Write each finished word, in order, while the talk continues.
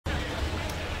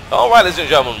Alright, ladies and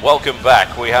gentlemen, welcome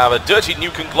back. We have a dirty new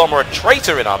conglomerate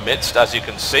traitor in our midst, as you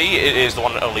can see. It is the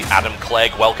one and only Adam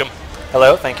Clegg. Welcome.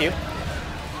 Hello, thank you.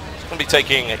 Going to be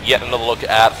taking yet another look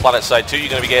at Planetside 2. You're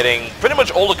going to be getting pretty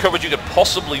much all the coverage you could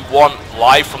possibly want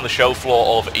live from the show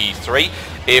floor of E3.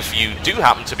 If you do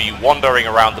happen to be wandering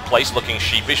around the place looking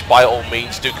sheepish, by all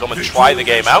means do come and try the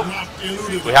game out.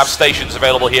 We have stations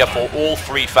available here for all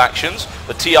three factions.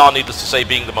 The TR, needless to say,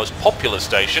 being the most popular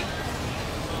station.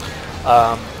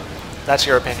 That's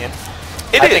your opinion.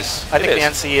 I think the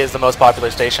NC is the most popular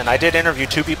station. I did interview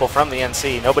 2 people from the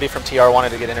NC. Nobody from TR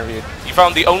wanted to get interviewed. You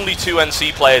found the only 2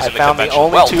 NC players in the convention. I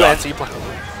found the only 2 NC players.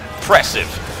 Impressive.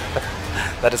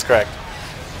 That is correct.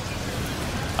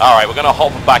 Alright, we're going to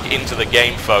hop back into the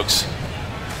game, folks.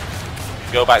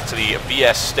 Go back to the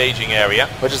VS staging area.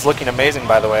 Which is looking amazing,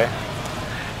 by the way.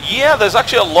 Yeah, there's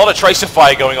actually a lot of tracer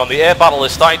fire going on. The air battle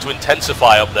is starting to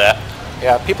intensify up there.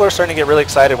 Yeah, people are starting to get really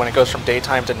excited when it goes from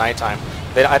daytime to nighttime.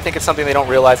 I think it's something they don't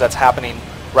realize that's happening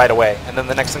right away. And then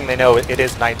the next thing they know, it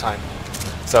is nighttime.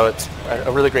 So it's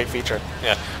a really great feature.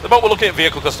 Yeah. The moment we're looking at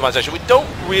vehicle customization, we don't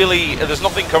really... There's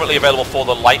nothing currently available for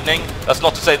the Lightning. That's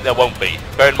not to say that there won't be.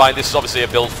 Bear in mind, this is obviously a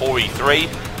build for E3.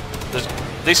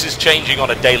 This is changing on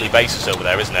a daily basis over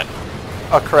there, isn't it?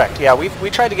 Oh, correct. Yeah, we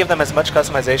tried to give them as much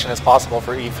customization as possible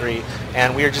for E3,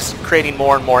 and we are just creating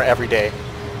more and more every day.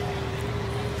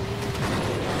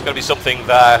 It's going to be something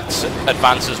that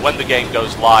advances when the game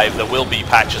goes live. There will be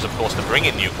patches, of course, to bring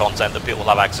in new content that people will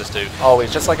have access to.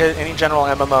 Always, just like any general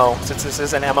MMO. Since this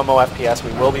is an MMO FPS,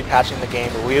 we will be patching the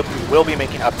game. We will be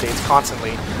making updates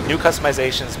constantly, new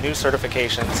customizations, new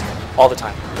certifications, all the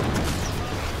time.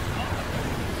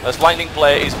 This Lightning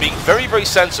player is being very, very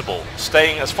sensible,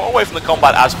 staying as far away from the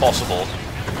combat as possible,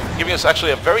 giving us actually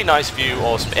a very nice view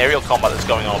of some aerial combat that's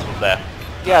going on from there.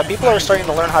 Yeah, people are starting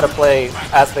to learn how to play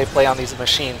as they play on these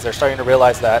machines. They're starting to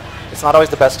realize that it's not always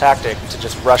the best tactic to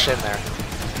just rush in there.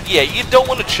 Yeah, you don't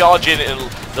want to charge in.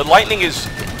 The Lightning is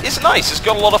nice. It's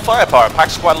got a lot of firepower. It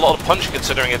packs quite a lot of punch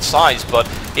considering its size, but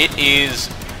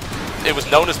it was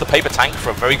known as the paper tank for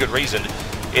a very good reason.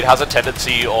 It has a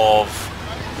tendency of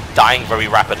dying very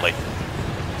rapidly.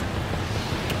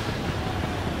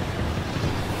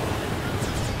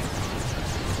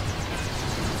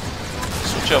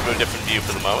 Switch over to a different view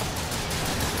for the moment.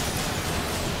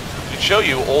 We can show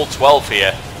you all 12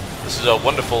 here. This is a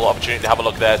wonderful opportunity to have a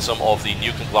look there at some of the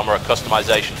new conglomerate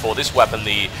customization for this weapon,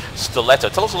 the Stiletto.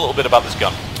 Tell us a little bit about this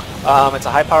gun. It's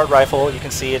a high-powered rifle. You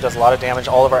can see it does a lot of damage.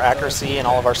 All of our accuracy and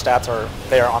all of our stats are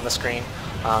there on the screen.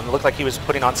 It looked like he was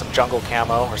putting on some jungle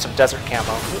camo or some desert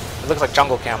camo. It looks like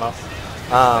jungle camo.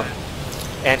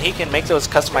 And he can make those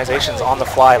customizations on the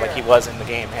fly like he was in the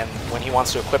game. And when he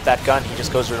wants to equip that gun, he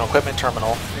just goes to an equipment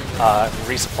terminal,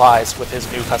 resupplies with his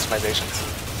new customizations.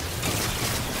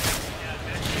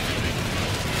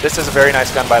 This is a very nice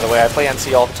gun, by the way. I play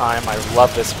NC all the time. I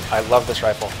love this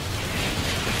rifle.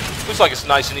 Looks like it's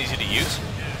nice and easy to use.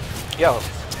 Yeah.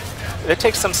 It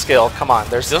takes some skill. Come on.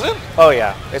 Does it? Oh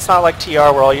yeah. It's not like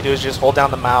TR where all you do is just hold down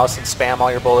the mouse and spam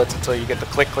all your bullets until you get the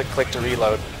click, click, click to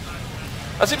reload.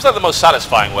 That seems like the most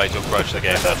satisfying way to approach the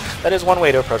game, though. That is one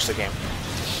way to approach the game.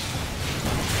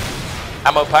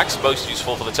 Ammo packs, most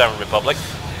useful for the Terran Republic.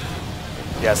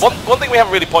 Yes. One thing we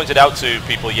haven't really pointed out to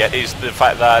people yet is the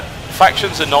fact that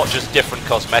factions are not just different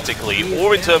cosmetically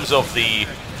or in terms of the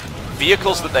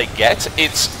vehicles that they get.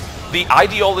 It's the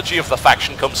ideology of the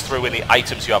faction comes through in the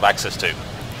items you have access to.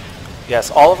 Yes,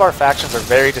 all of our factions are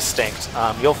very distinct.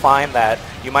 You'll find that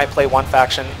you might play one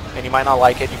faction and you might not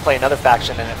like it. You play another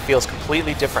faction and it feels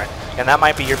completely different. And that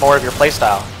might be more of your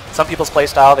playstyle. Some people's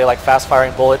playstyle, they like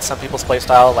fast-firing bullets. Some people's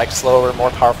playstyle like slower, more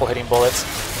powerful hitting bullets.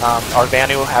 Our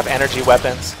Vanu have energy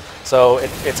weapons. So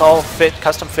it's all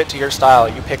custom fit to your style.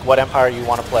 You pick what empire you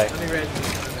want to play.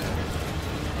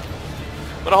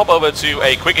 I'm going to hop over to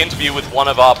a quick interview with one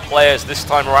of our players this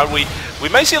time around. We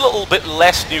may see a little bit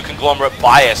less new conglomerate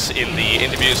bias in the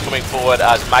interviews coming forward,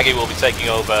 as Maggie will be taking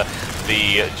over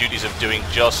the duties of doing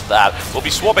just that. We'll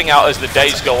be swapping out as the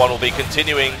days go on. We'll be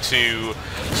continuing to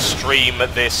stream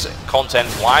this content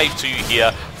live to you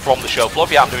here from the show floor.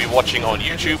 If you happen to be watching on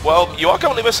YouTube, well, you are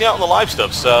currently missing out on the live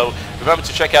stuff, so remember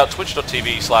to check out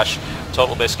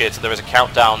twitch.tv/Totalbiscuit. There is a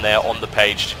countdown there on the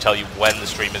page to tell you when the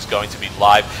stream is going to be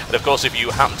live. And of course, if you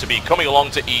happen to be coming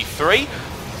along to E3,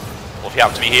 or if you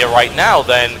happen to be here right now,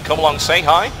 then come along, say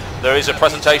hi. There is a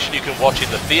presentation you can watch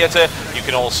in the theater. You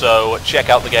can also check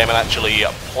out the game and actually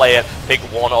play it. Pick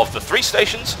one of the 3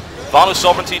 stations Vanu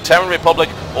Sovereignty, Terran Republic,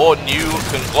 or New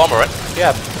Conglomerate.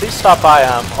 Yeah, please stop by.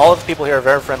 All of the people here are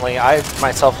very friendly. I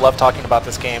myself love talking about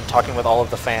this game, talking with all of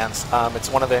the fans. It's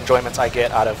one of the enjoyments I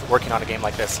get out of working on a game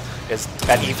like this. Is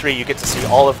at E3 you get to see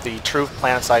all of the true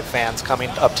Planetside fans coming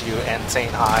up to you and saying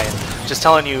hi, and just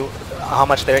telling you how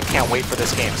much they can't wait for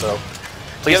this game. So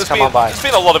please come on by. There's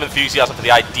been a lot of enthusiasm for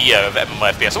the idea of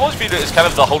MMOFPS. I've always viewed it as kind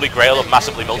of the holy grail of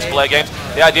massively multiplayer games.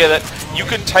 The idea that you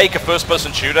can take a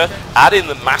first-person shooter, add in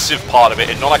the massive part of it,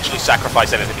 and not actually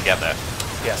sacrifice anything to get there.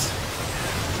 Yes.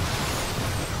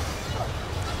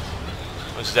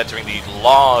 This is entering the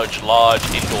large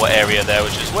indoor area there,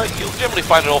 which is where you'll generally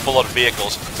find an awful lot of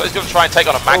vehicles. So he's going to try and take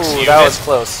on a max unit. That was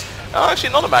close. Oh,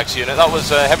 actually, not a max unit. That was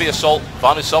Heavy Assault,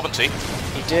 Vanu Sovereignty.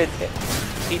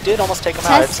 He did almost take him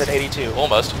out. It said 82.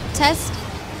 Almost. Test.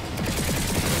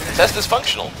 Test is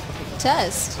functional.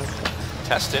 Test.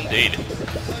 Test indeed.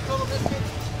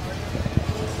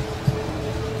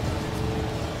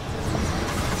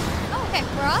 Okay,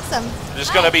 we're awesome. We're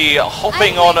just going to be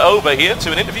hopping on over here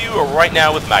to an interview right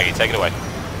now with Maggie. Take it away.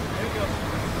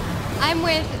 I'm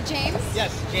with James.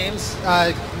 Yes, James.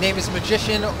 Name is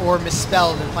Magician or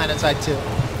misspelled in Planetside 2.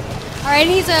 All right,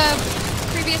 he's a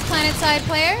previous Planetside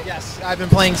player. Yes, I've been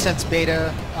playing since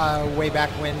beta way back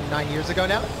when, 9 years ago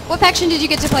now. What faction did you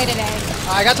get to play today?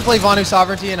 I got to play Vanu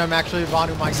Sovereignty, and I'm actually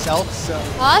Vanu myself, so...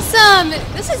 Awesome.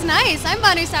 This is nice. I'm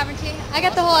Vanu Sovereignty. I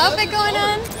got the whole outfit going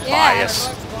on. Yeah. Bias.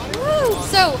 Woo.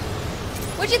 So,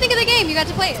 what'd you think of the game? You got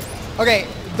to play it. Okay,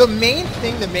 the main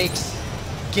thing that makes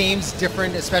games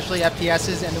different, especially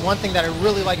FPSs, and the one thing that I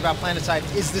really like about Planetside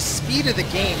is the speed of the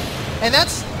game. And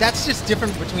that's just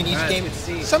different between each game.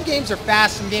 Some games are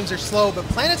fast, some games are slow, but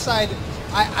Planetside,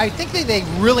 I think they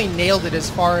really nailed it as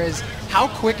far as how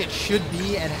quick it should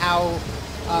be and how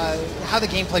the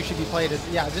gameplay should be played.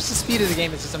 Yeah, just the speed of the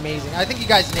game is just amazing. I think you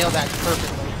guys nailed that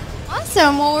perfectly.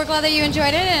 Awesome. Well, we're glad that you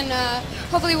enjoyed it, and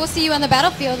hopefully we'll see you on the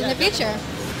battlefield in the future.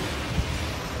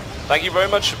 Thank you very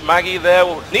much, Maggie, there.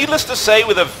 Needless to say,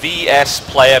 with a VS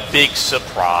player, big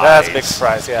surprise. That's a big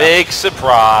surprise, yeah. Big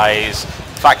surprise.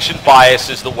 Faction bias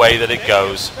is the way that it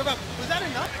goes. Was that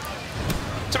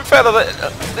enough? To be fair, though,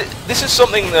 this is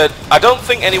something that I don't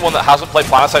think anyone that hasn't played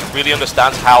Planetside really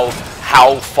understands how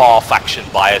far faction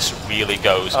bias really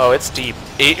goes. Oh, it's deep.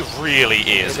 It really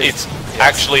is. It's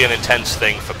actually an intense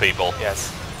thing for people.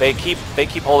 Yes. They keep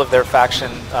hold of their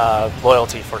faction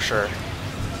loyalty for sure.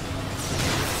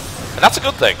 And that's a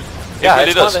good thing. Yeah, it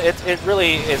really does. It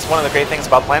really is one of the great things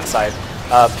about Planetside.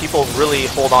 People really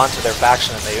hold on to their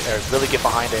faction and they really get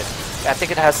behind it. I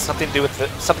think it has something to do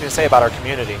with something to say about our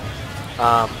community.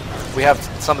 We have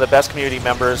some of the best community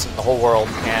members in the whole world,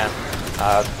 and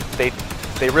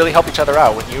they really help each other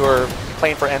out. When you are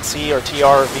playing for NC or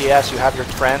TR or VS, you have your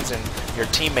friends and your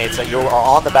teammates that you are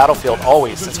on the battlefield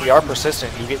always. Since we are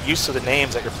persistent, you get used to the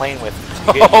names that you're playing with.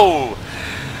 Oh!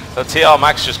 So TR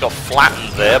Max just got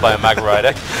flattened there by a Mag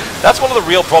Rider. That's one of the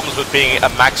real problems with being a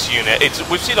Max unit.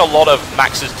 We've seen a lot of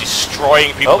Maxes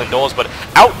destroying people indoors, but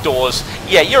outdoors,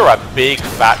 yeah, you're a big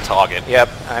fat target. Yep,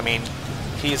 I mean,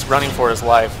 he's running for his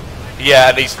life. Yeah,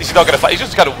 and he's not going to fight. He's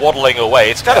just kind of waddling away.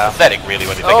 It's kind of pathetic, really,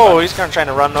 when you think about it. He's kind of trying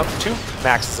to run 2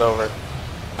 Maxes over.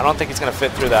 I don't think he's going to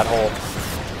fit through that hole.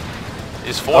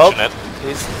 He's fortunate.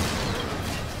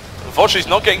 Unfortunately, he's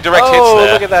not getting direct hits there.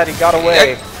 Oh, look at that. He got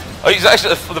away. Oh, he's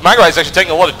actually, the Mag Rider's actually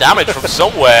taking a lot of damage from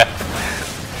somewhere.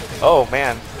 Oh,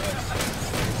 man.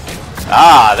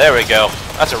 Ah, there we go.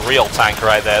 That's a real tank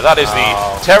right there. That is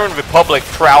the Terran Republic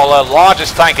Prowler,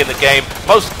 largest tank in the game,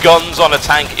 most guns on a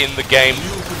tank in the game.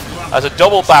 As a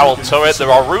double-barrel turret, there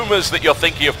are rumors that you're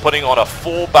thinking of putting on a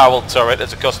 4-barrel turret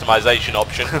as a customization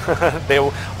option.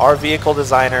 Our vehicle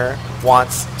designer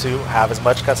wants to have as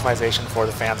much customization for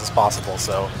the fans as possible,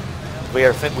 so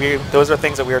those are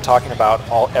things that we are talking about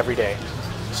every day.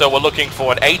 So we're looking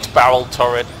for an 8-barrel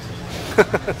turret.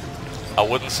 I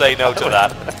wouldn't say no to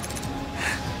that.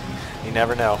 You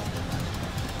never know.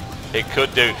 It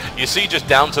could do. You see just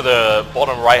down to the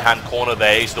bottom right-hand corner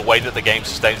there is the way that the game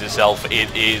sustains itself.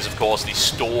 It is, of course, the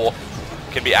store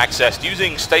can be accessed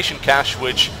using station cash,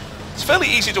 which is fairly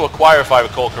easy to acquire if I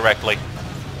recall correctly.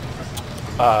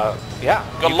 Yeah.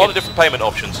 Got a lot of different payment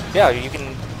options. Yeah, you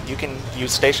can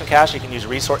use station cash, you can use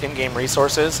in-game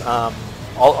resources.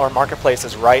 All our marketplace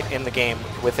is right in the game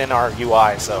within our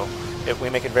UI, so we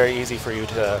make it very easy for you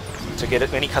to get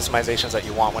any customizations that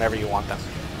you want whenever you want them.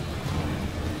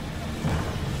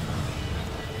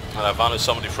 Vanu's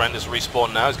somebody friend is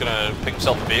respawned now. He's going to pick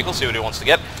himself a vehicle, see what he wants to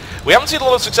get. We haven't seen a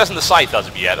lot of success in the Scythe as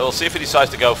of yet. We'll see if he decides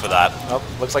to go for that. Oh,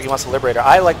 looks like he wants the Liberator.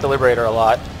 I like the Liberator a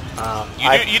lot.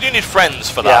 You do need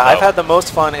friends for that, Yeah, though. I've had the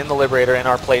most fun in the Liberator in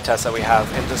our playtest that we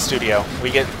have in the studio.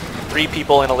 We get 3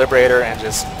 people in a Liberator and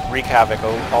just wreak havoc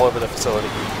all over the facility.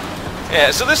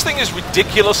 Yeah, so this thing is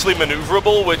ridiculously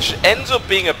maneuverable, which ends up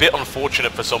being a bit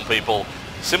unfortunate for some people,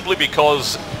 simply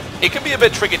because it can be a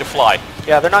bit tricky to fly.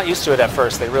 Yeah, they're not used to it at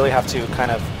first. They really have to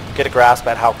kind of get a grasp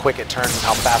at how quick it turns and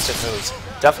how fast it moves.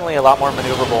 Definitely a lot more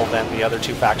maneuverable than the other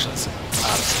 2 factions'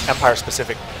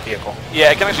 Empire-specific vehicle.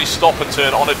 Yeah, it can actually stop and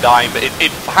turn on a dime, but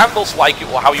it handles like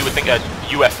how you would think a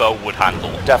UFO would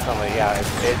handle. Definitely, yeah.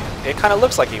 It kind of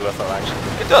looks like a UFO,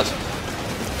 actually. It does.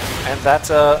 And that's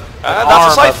a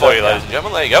that's a sight for you, ladies and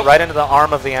gentlemen. There you go. Right into the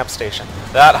arm of the amp station.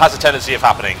 That has a tendency of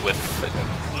happening with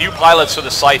new pilots, so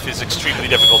the Scythe is extremely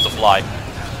difficult to fly.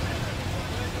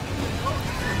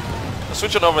 Let's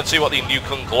switch on over and see what the new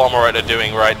conglomerate are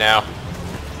doing right now.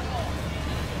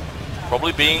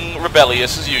 Probably being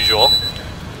rebellious as usual.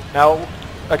 Now,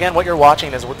 again, what you're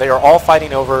watching is they are all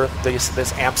fighting over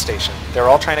this amp station. They're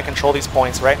all trying to control these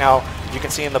points. Right now, you can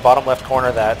see in the bottom left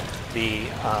corner that the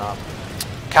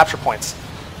capture points,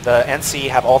 the NC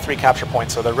have all 3 capture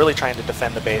points, so they're really trying to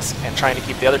defend the base and trying to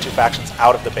keep the other 2 factions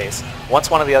out of the base. Once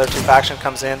one of the other 2 factions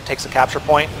comes in, takes a capture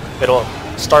point, they'll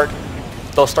start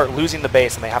losing the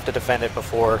base, and they have to defend it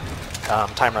before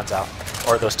time runs out,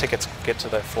 or those tickets get to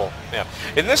their full. Yeah.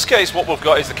 In this case, what we've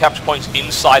got is the capture points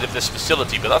inside of this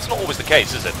facility, but that's not always the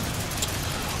case, is it?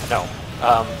 No.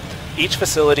 Each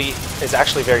facility is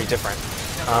actually very different.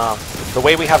 The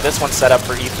way we have this one set up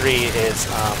for E3 is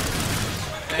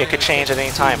it could change at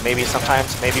any time. Maybe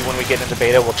when we get into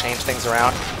beta, we'll change things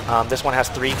around. This one has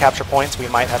 3 capture points. We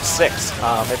might have 6.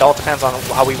 It all depends on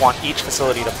how we want each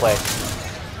facility to play.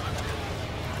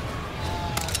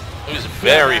 He was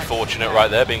very fortunate right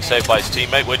there, being saved by his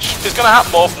teammate, which is going to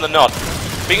happen more often than not.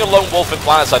 Being a lone wolf in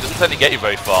Planetside doesn't tend to get you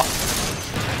very far.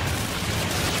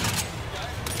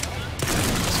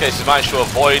 In this case, he managed to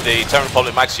avoid the Terran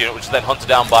Republic Max unit, which was then hunted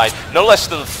down by no less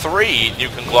than 3 new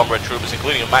conglomerate troopers,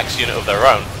 including a Max unit of their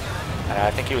own.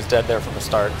 I think he was dead there from the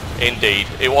start. Indeed.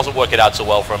 It wasn't working out so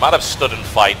well for him. I'd have stood and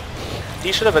fight.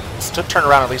 He should have turned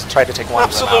around and at least tried to take one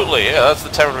of them out. Absolutely, yeah, that's the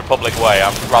Terran Republic way.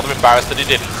 I'm rather embarrassed that he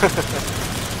didn't.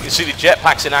 You can see the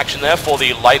jetpacks in action there for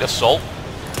the light assault.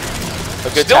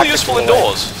 Still useful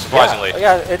indoors, surprisingly.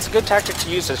 Yeah, it's a good tactic to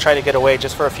use to try to get away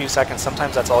just for a few seconds.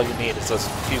 Sometimes that's all you need, is those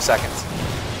few seconds.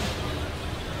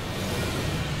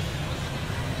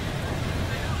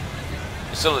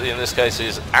 Facility in this case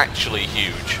is actually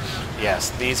huge.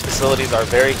 Yes, these facilities are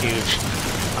very huge.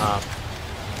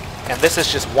 And this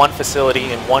is just one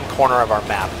facility in one corner of our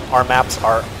map. Our maps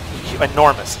are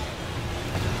enormous.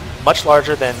 Much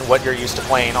larger than what you're used to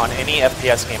playing on any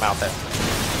FPS game out there.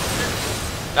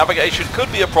 Navigation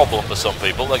could be a problem for some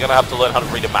people. They're going to have to learn how to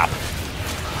read a map.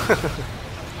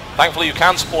 Thankfully, you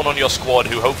can spawn on your squad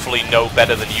who hopefully know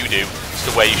better than you do as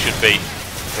to where you should be.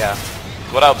 Yeah.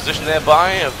 Got out of position there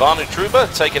by Vanu Trooper,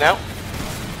 taken out.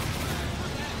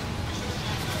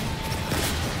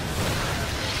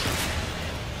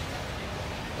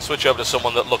 Switch over to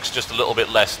someone that looks just a little bit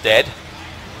less dead.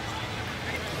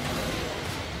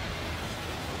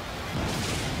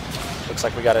 Looks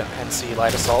like we got an NC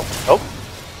light assault. Oh!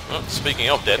 Well, speaking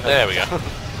of dead, there we go.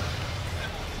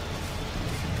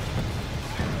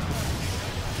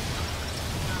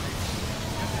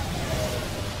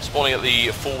 Spawning at the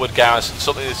forward garrison,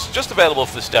 something that's just available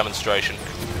for this demonstration.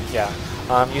 Yeah.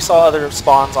 You saw other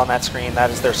spawns on that screen. That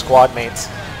is their squad mates.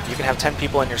 You can have 10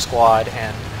 people in your squad,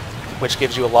 and which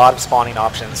gives you a lot of spawning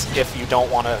options. If you don't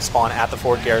want to spawn at the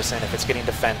forward garrison, if it's getting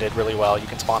defended really well, you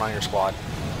can spawn on your squad.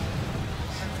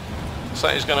 So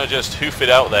he's going to just hoof it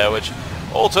out there, which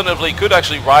alternatively could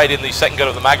actually ride in the second gun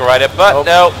of the Mag Rider, but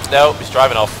no, he's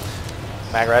driving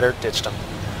off. Mag Rider ditched him.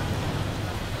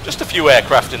 Just a few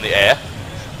aircraft in the air.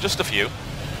 Just a few.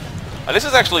 And this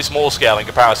is actually small scale in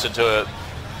comparison to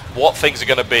what things are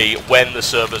going to be when the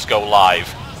servers go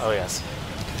live. Oh yes.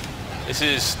 This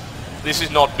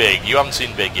is not big. You haven't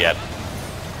seen big yet.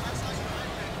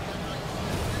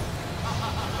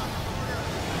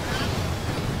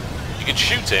 You can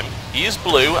shoot him. He is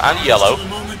blue and yellow.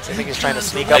 I think he's trying to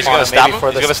sneak up on him maybe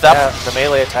for the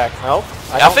melee attack. Nope.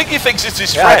 I think he thinks it's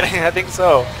his friend. I think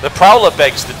so. The Prowler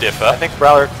begs to differ. I think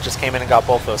Prowler just came in and got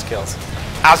both those kills.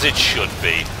 As it should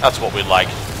be. That's what we like.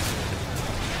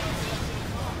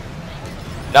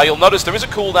 Now you'll notice there is a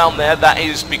cooldown there. That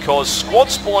is because squad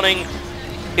spawning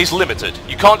is limited.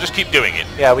 You can't just keep doing it.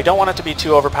 Yeah, we don't want it to be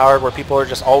too overpowered where people are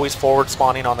just always forward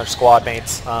spawning on their squad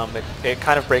mates. It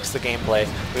kind of breaks the gameplay.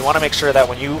 We want to make sure that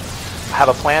when you have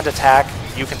a planned attack,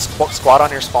 you can squad on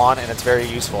your spawn, and it's very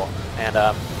useful. And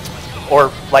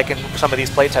or like in some of these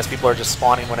playtests, people are just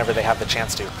spawning whenever they have the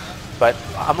chance to. But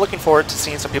I'm looking forward to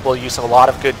seeing some people use a lot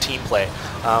of good team play.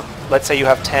 Let's say you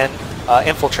have 10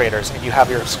 infiltrators, and you have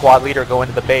your squad leader go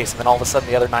into the base, and then all of a sudden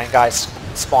the other 9 guys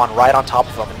spawn right on top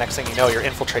of them, and next thing you know, you're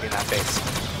infiltrating that base.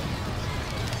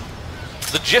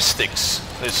 Logistics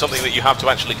is something that you have to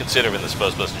actually consider in this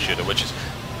first-person shooter, which is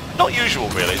not usual,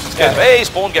 really. It's just hey,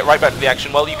 spawn, get right back to the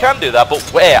action. Well, you can do that, but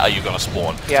where are you going to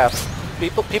spawn? Yeah,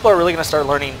 people are really going to start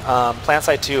learning.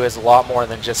 Planetside 2 is a lot more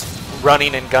than just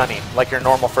running and gunning, like your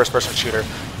normal first-person shooter.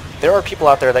 There are people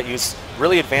out there that use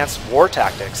really advanced war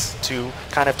tactics to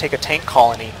kind of take a tank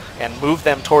colony and move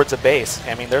them towards a base.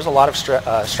 I mean, there's a lot of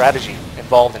strategy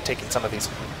involved in taking some of these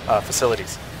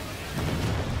facilities.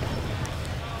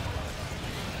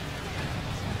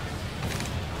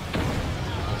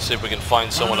 Let's see if we can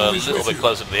find someone a little bit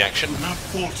closer to the action.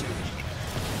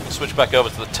 Switch back over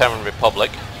to the Terran Republic.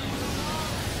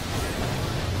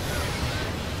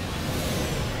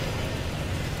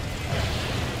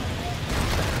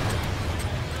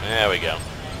 There we go.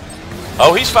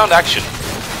 Oh, he's found action.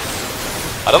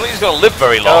 I don't think he's going to live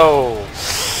very long. Oh.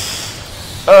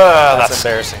 That's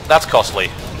embarrassing. That's costly.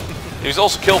 He was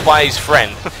also killed by his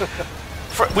friend.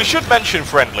 We should mention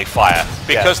friendly fire,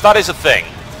 because that is a thing.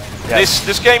 Yes.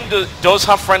 This game does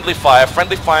have friendly fire.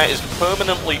 Friendly fire is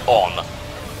permanently on.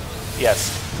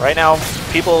 Yes. Right now,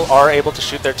 people are able to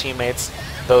shoot their teammates,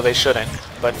 though they shouldn't.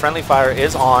 But friendly fire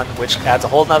is on, which adds a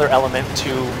whole nother element to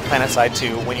Planetside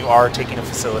 2 when you are taking a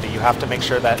facility. You have to make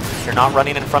sure that you're not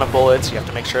running in front of bullets. You have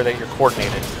to make sure that you're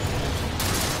coordinated.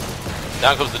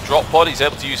 Down comes the drop pod. He's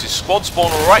able to use his squad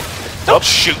spawner right. Don't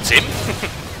shoot him.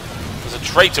 There's a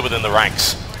traitor within the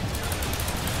ranks.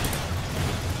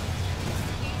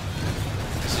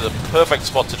 This is a perfect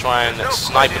spot to try and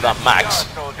snipe at that Max.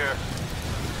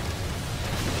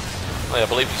 I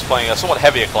believe he's playing a somewhat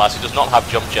heavier class. He does not have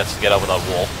jump jets to get over that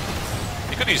wall.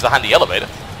 He could use the handy elevator.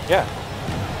 Yeah.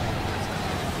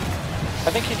 I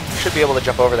think he should be able to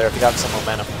jump over there if he got some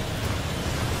momentum.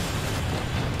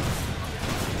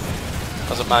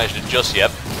 Hasn't managed it just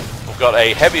yet. We've got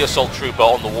a heavy assault trooper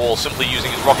on the wall simply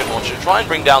using his rocket launcher to try and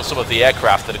bring down some of the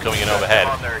aircraft that are coming in overhead.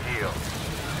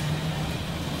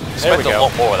 Spent a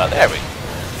lot more of that. There we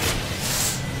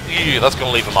go. Ew, that's going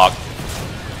to leave a mark.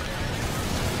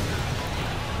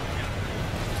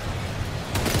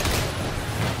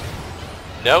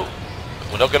 No,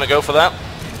 we're not going to go for that.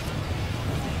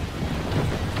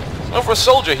 Well, for a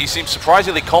soldier, he seems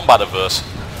surprisingly combat averse.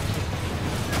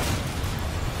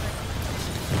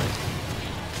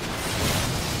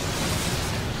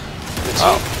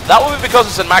 Oh, that would be because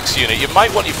it's a max unit. You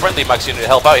might want your friendly max unit to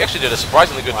help out. He actually did a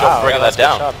surprisingly good job bringing that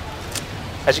down.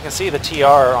 As you can see, the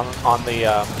TR on the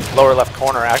lower left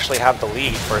corner actually have the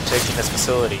lead for taking this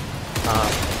facility.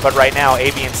 But right now,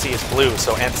 A, B, and C is blue,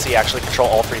 so NC actually control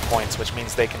all 3 points, which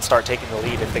means they can start taking the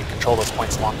lead if they control those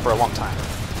points for a long time.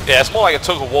 Yeah, it's more like a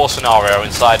tug-of-war scenario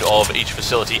inside of each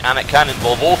facility, and it can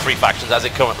involve all 3 factions as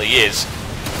it currently is.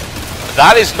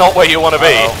 That is not where you want to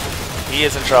be. He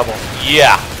is in trouble.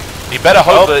 Yeah. You better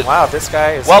hope that... Wow, this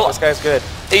guy's good.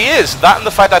 He is. That and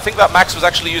the fact I think that Max was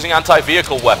actually using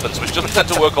anti-vehicle weapons, which doesn't tend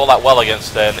to work all that well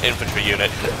against an infantry unit.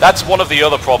 That's one of the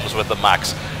other problems with the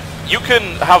Max. You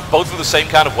can have both of the same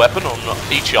kind of weapon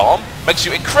on each arm. Makes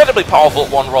you incredibly powerful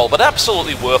at one roll, but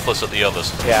absolutely worthless at the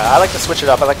others. Yeah, I like to switch it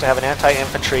up. I like to have an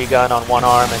anti-infantry gun on one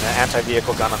arm and an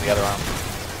anti-vehicle gun on the other arm.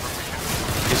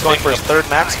 He's going for his 3rd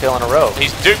Max kill in a row.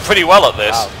 He's doing pretty well at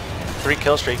this. Wow. 3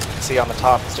 kill streak. You can see on the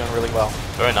top. He's doing really well.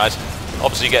 Very nice.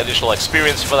 Obviously you get additional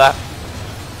experience for that.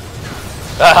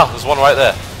 Ah, there's one right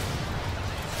there.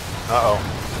 Uh-oh.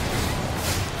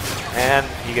 And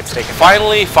he gets taken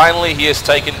down. Finally he is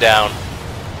taken down.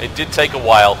 It did take a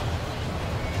while.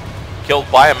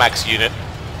 Killed by a Max unit.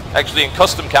 Actually in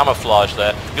custom camouflage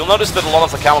there. You'll notice that a lot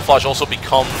of the camouflage also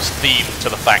becomes themed to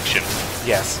the faction.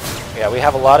 Yes. Yeah, we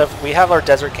have our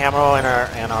desert camo and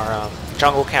our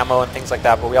jungle camo and things like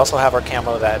that, but we also have our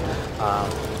camo that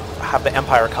have the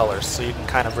Empire colors, so you can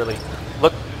kind of really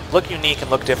look unique and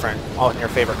look different on your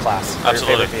favorite class, or your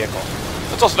favorite vehicle.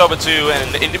 Let's toss it over to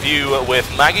an interview with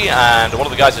Maggie, and one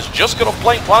of the guys has just got off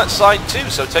playing Planetside 2,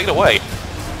 so take it away.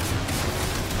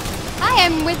 Hi,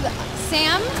 I'm with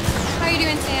Sam. How are you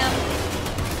doing, Sam?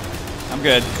 I'm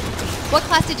good. What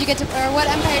class did you get to, or what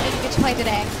Empire did you get to play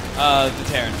today? The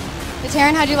Terran. The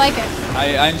Terran, how'd you like it?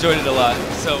 I enjoyed it a lot.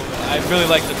 So I really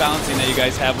like the balancing that you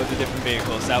guys have with the different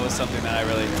vehicles. That was something that I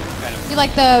really kind of... You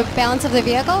like the balance of the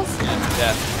vehicles?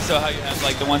 Yeah. So how you have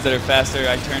like the ones that are faster,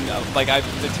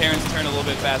 the Terrans turn a little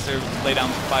bit faster, lay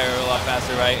down fire a lot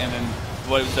faster, right? And then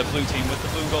what was the blue team? What's the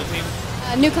blue and gold team?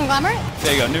 New Conglomerate?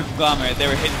 There you go, New Conglomerate. They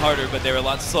were hitting harder, but they were a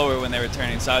lot slower when they were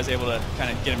turning, so I was able to kind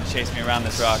of get them to chase me around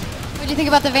this rock. What do you think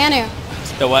about the Vanu?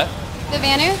 The what? The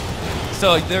Vanu?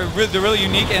 So they're really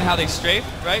unique in how they strafe,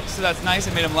 right? So that's nice.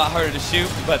 It made them a lot harder to shoot,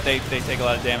 but they take a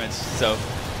lot of damage. So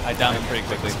I downed them pretty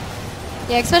quickly.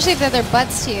 Yeah, especially if they're their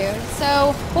butts to you.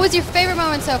 So what was your favorite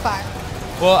moment so far?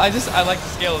 Well, I like the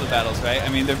scale of the battles, right? I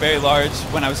mean, they're very large.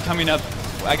 When I was coming up,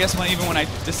 I guess even when I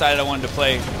decided I wanted to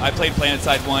play, I played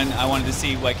Planetside 1. I wanted to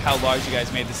see like how large you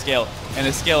guys made the scale, and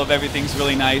the scale of everything's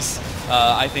really nice.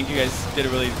 I think you guys did a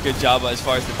really good job as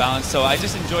far as the balance. So I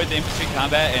just enjoyed the infantry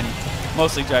combat and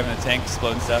mostly driving the tank,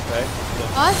 exploding stuff, right? So.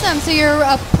 Awesome. So you're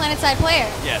a Planetside player.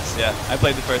 Yes, yeah. I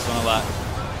played the first one a lot.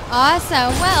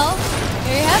 Awesome. Well,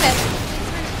 there you have it.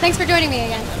 Thanks for joining me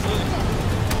again.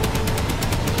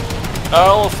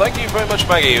 Oh, well, thank you very much,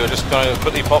 Maggie. We're just going to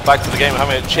quickly pop back to the game. We're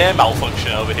having a chair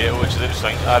malfunction over here, which is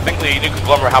interesting. I think the new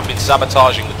conglomerate have been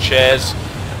sabotaging the chairs,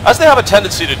 as they have a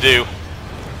tendency to do.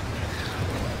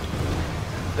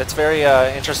 It's very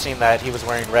interesting that he was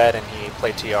wearing red and he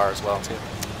played TR as well, too.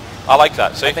 I like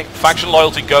that. See, I think faction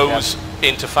loyalty goes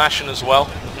into fashion as well,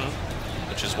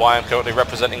 which is why I'm currently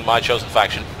representing my chosen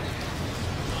faction.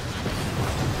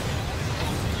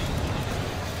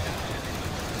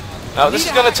 Now, this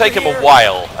is going to take him a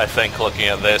while, I think, looking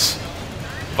at this.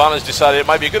 Van has decided it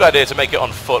might be a good idea to make it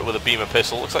on foot with a beamer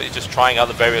pistol. Looks like he's just trying out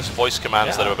the various voice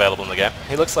commands that are available in the game.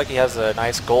 He looks like he has a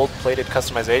nice gold-plated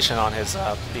customization on his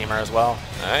beamer as well.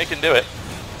 He can do it.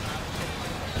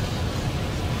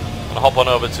 I'm going to hop on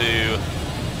over to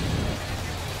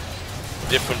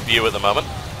different view at the moment.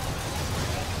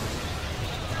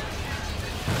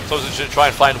 So I should try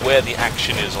and find where the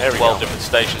action is on 12 different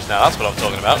stations now. That's what I'm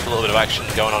talking about. A little bit of action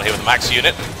going on here with the Max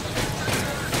unit.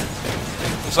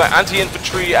 Looks like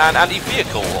anti-infantry and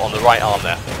anti-vehicle on the right arm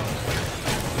there.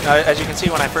 Now, as you can see,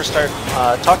 when I first started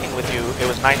talking with you, it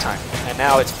was nighttime, and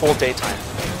now it's full daytime.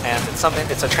 And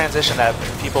it's a transition that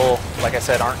people, like I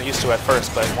said, aren't used to at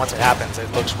first, but once it happens,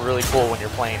 it looks really cool when you're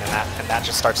playing, and that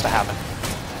just starts to happen.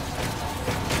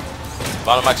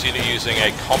 Max unit using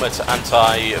a Comet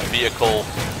anti-vehicle,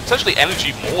 essentially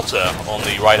energy mortar on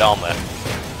the right arm there.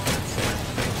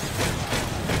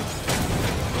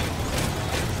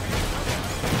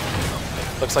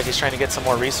 Looks like he's trying to get some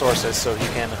more resources so he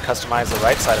can customize the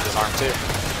right side of his arm too.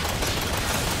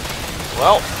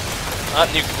 Well, that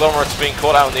new conglomerate's being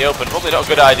caught out in the open. Probably not a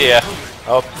good idea.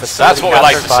 Oh, that's what we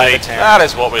like to see. That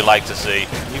is what we like to see.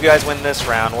 You guys win this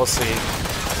round. We'll see.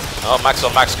 Oh, max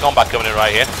on max combat coming in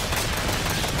right here.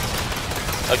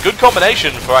 A good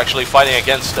combination for actually fighting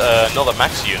against another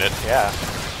Max unit. Yeah.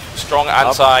 Strong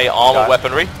anti-armor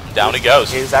weaponry. Down he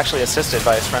goes. He's actually assisted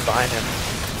by his friend behind him.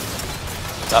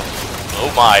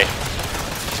 Oh my.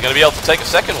 He's going to be able to take a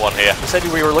second one here. You said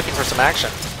we were looking for some action.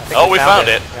 Oh, we found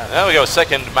it. Yeah. There we go.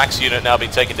 Second Max unit now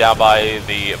being taken down by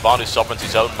the Banu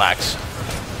Sovereignty's own Max.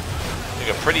 Doing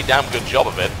a pretty damn good job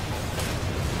of it.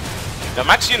 Now,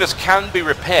 Max units can be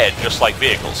repaired just like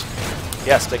vehicles.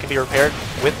 Yes, they can be repaired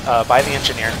with by the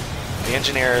engineer. The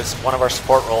engineer is one of our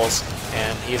support roles,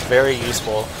 and he is very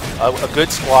useful. A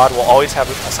good squad will always have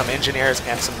some engineers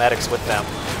and some medics with them.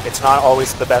 It's not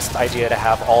always the best idea to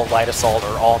have all light assault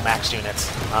or all Max units.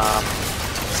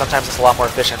 Sometimes it's a lot more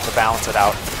efficient to balance it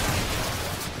out.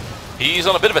 He's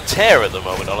on a bit of a tear at the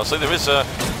moment, honestly. There is a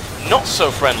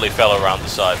not-so-friendly fellow around the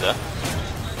side there.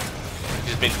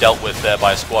 He's been dealt with there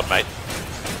by a squad mate.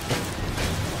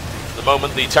 At the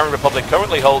moment, the Terran Republic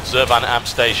currently holds Van Am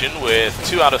Station with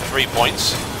 2 out of 3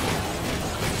 points.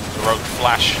 The Rogue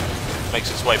Flash makes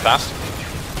its way past.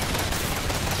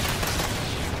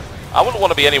 I wouldn't want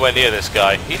to be anywhere near this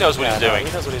guy. He knows what he's doing.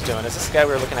 He knows what he's doing. Is this the guy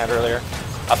we were looking at earlier?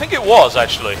 I think it was,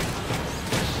 actually.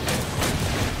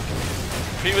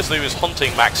 Previously he was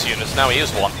hunting Max units, now he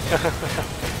is one.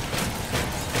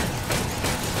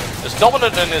 As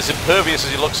dominant and as impervious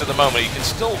as he looks at the moment, he can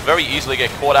still very easily get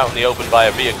caught out in the open by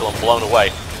a vehicle and blown away.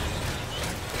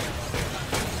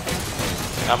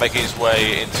 Now making his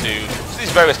way into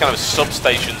these various kind of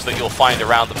substations that you'll find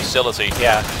around the facility.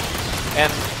 Yeah,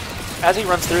 and as he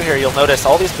runs through here, you'll notice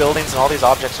all these buildings and all these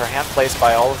objects are hand-placed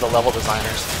by all of the level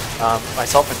designers,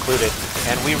 myself included,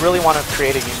 and we really want to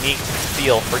create a unique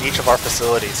feel for each of our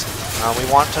facilities. We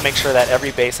want to make sure that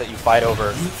every base that you fight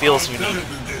over feels unique.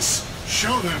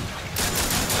 Show them.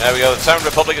 There we go. The Terran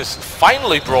Republic has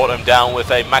finally brought him down with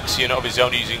a Max unit of his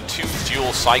own using 2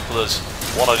 dual cyclers,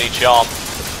 1 on each arm.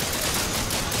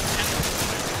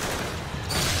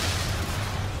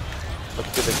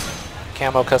 Looking through the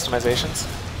camo customizations.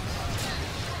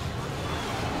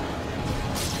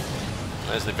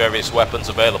 There's the various weapons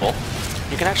available.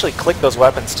 You can actually click those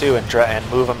weapons too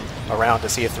and move them around to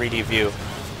see a 3D view.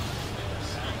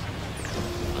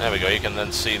 There we go. You can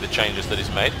then see the changes that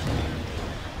he's made.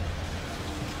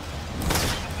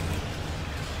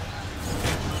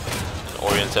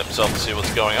 orientate myself to see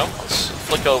what's going on. Let's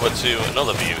flick over to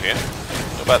another view here.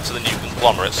 Go back to the new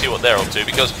conglomerate, see what they're up to,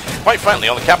 because quite frankly,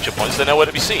 on the capture points, they're nowhere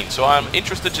to be seen. So I'm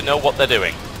interested to know what they're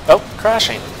doing. Oh,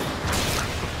 crashing.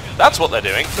 That's what they're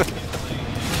doing.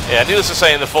 Yeah, needless to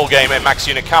say, in the full game, a max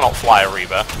unit cannot fly a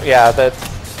Reaver. Yeah,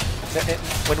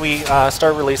 when we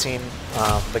start releasing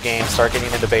the game, start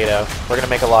getting into beta, we're going to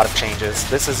make a lot of changes.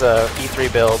 This is a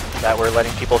E3 build that we're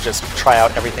letting people just try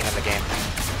out everything in the game.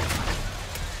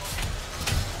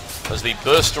 There's the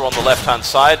burster on the left-hand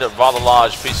side, a rather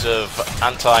large piece of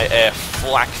anti-air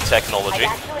flak technology.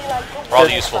 Rather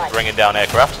useful for bringing down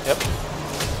aircraft. Yep.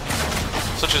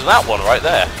 Such as that one right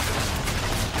there.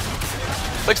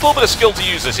 Takes a little bit of skill to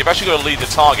use this. You've actually got to lead the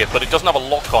target, but it doesn't have a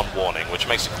lock-on warning, which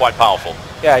makes it quite powerful.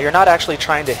 Yeah, you're not actually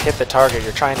trying to hit the target.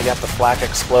 You're trying to get the flak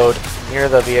explode near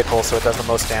the vehicle so it does the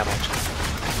most damage.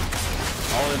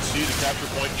 All NC to capture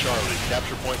point Charlie.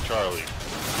 Capture point Charlie.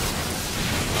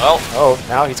 Well, oh,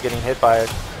 now he's getting hit by a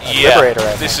yeah, Liberator, I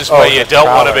think. this is where you don't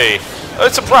want to be. Oh,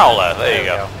 it's a Prowler. There you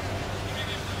go. go.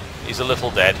 He's a little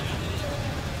dead.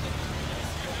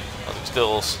 I can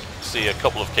still see a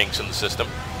couple of kinks in the system.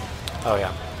 Oh,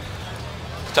 yeah.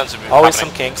 Tends to be Always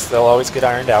happening. some kinks. They'll always get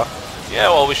ironed out. Yeah,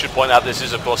 well, we should point out this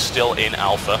is, of course, still in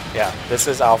alpha. Yeah, this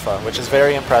is alpha, which is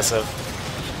very impressive.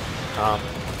 A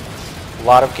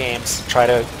lot of games try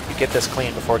to get this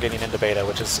clean before getting into beta,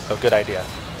 which is a good idea.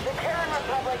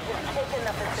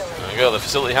 There we go. The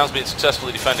facility has been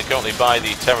successfully defended currently by the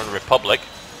Terran Republic.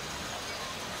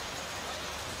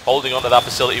 Holding on to that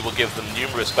facility will give them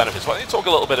numerous benefits. Why don't you talk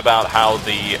a little bit about how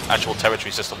the actual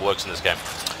territory system works in this game?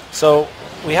 So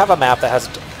we have a map that has,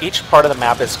 each part of the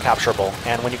map is capturable,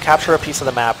 and when you capture a piece of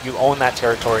the map, you own that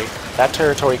territory. That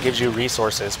territory gives you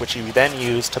resources, which you then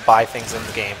use to buy things in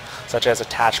the game, such as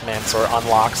attachments or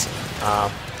unlocks,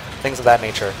 things of that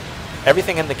nature.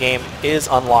 Everything in the game is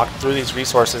unlocked through these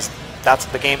resources.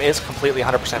 The game is completely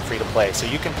 100% free to play, so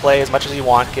you can play as much as you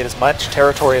want, get as much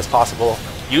territory as possible,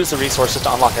 use the resources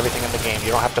to unlock everything in the game.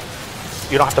 You don't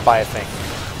have to buy a thing.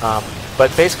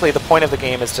 But basically, the point of the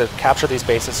game is to capture these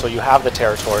bases so you have the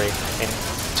territory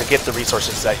and to get the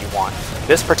resources that you want.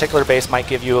 This particular base might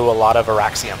give you a lot of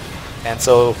Araxium, and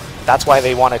so that's why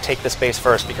they want to take this base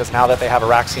first, because now that they have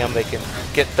Araxium, they can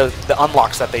get the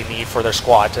unlocks that they need for their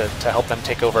squad to help them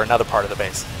take over another part of the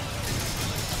base.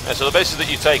 Yeah, so the bases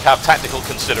that you take have tactical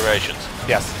considerations.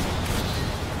 Yes.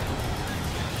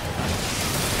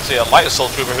 See a light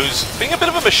assault trooper who's being a bit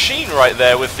of a machine right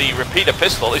there with the repeater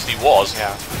pistol, at least he was.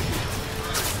 Yeah.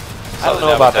 I don't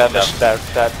know about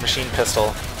that machine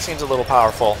pistol. Seems a little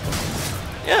powerful.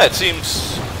 Yeah, it seems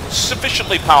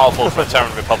sufficiently powerful for a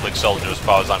Terran Republic soldier as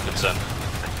far as I'm concerned.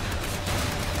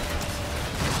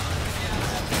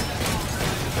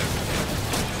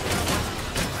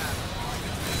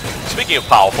 Speaking of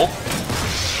powerful,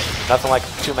 Nothing like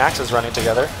two Maxes running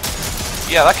together.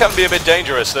 yeah, that can be a bit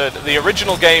dangerous. The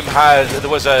original game there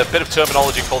was a bit of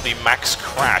terminology called the Max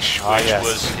Crash, which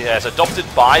was adopted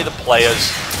by the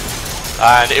players,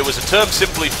 and it was a term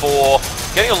simply for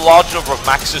getting a large number of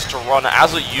Maxes to run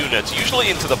as a unit, usually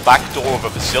into the back door of a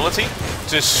facility,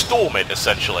 to storm it,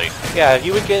 essentially. Yeah,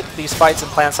 you would get these fights in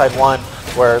Planetside 1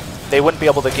 where they wouldn't be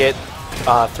able to get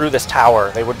through this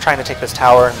tower. They were trying to take this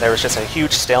tower and there was just a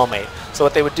huge stalemate. So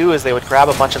what they would do is they would grab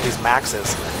a bunch of these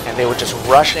Maxes and they would just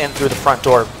rush in through the front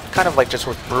door, kind of like just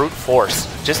with brute force,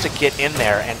 just to get in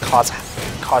there and cause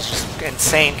just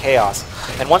insane chaos.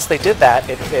 And once they did that,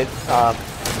 it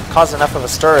caused enough of a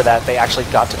stir that they actually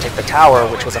got to take the tower,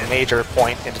 which was a major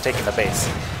point into taking the base.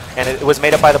 And it was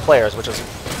made up by the players, which is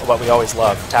what we always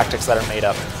love, tactics that are made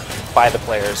up by the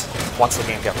players once the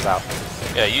game comes out.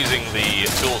 Yeah, using the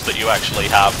tools that you actually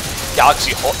have.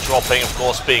 Galaxy hot dropping, of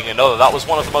course, being another. That was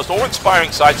one of the most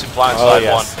awe-inspiring sights in Planetside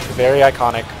 1. Very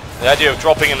iconic. The idea of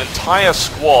dropping an entire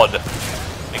squad,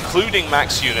 including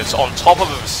max units, on top of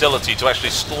a facility to actually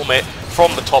storm it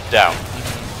from the top down.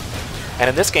 And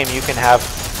in this game, you can have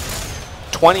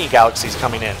 20 galaxies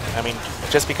coming in. I mean,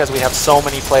 just because we have so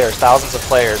many players, thousands of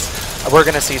players, we're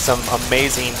going to see some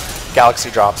amazing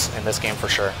galaxy drops in this game for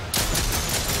sure.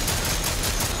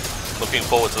 Looking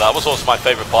forward to that. That was also my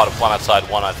favorite part of Planetside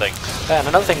 1, I think. And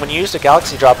another thing, when you used a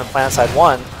galaxy drop in Planetside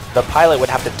 1, the pilot would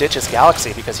have to ditch his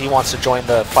galaxy because he wants to join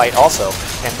the fight also.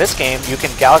 In this game, you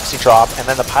can galaxy drop and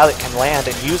then the pilot can land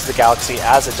and use the galaxy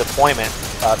as a deployment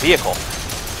vehicle.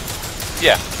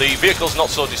 Yeah, the vehicle's not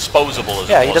so disposable as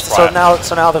yeah, it was so now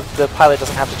the pilot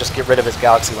doesn't have to just get rid of his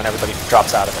galaxy when everybody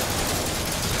drops out of it.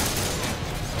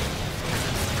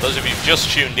 Those of you who've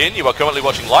just tuned in, you are currently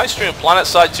watching live stream of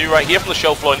Planetside 2 right here from the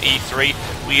show floor in E3.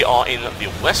 We are in the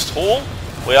West Hall.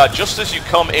 We are just as you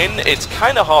come in. It's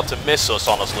kind of hard to miss us,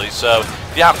 honestly. So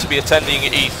if you happen to be attending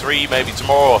E3 maybe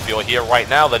tomorrow, or if you're here right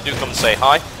now, then do come and say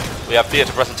hi. We have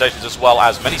theatre presentations as well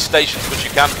as many stations which you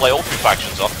can play all 3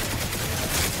 factions on.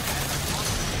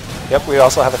 Yep, we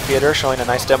also have a theater showing a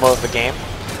nice demo of the game.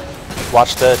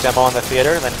 Watch the demo on the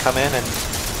theater, then come in and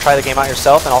try the game out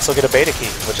yourself, and also get a beta key,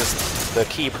 which is the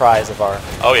key prize of our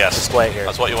display here.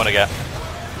 That's what you want to get.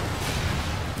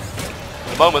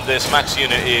 At the moment, this Max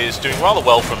unit is doing rather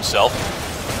well for himself,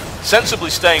 sensibly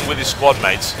staying with his squad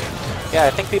mates. Yeah, I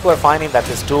think people are finding that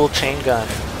this dual chain gun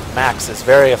Max is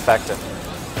very effective.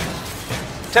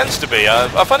 Tends to be.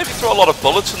 I find if you throw a lot of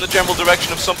bullets in the general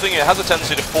direction of something, it has a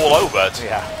tendency to fall over.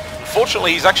 Yeah.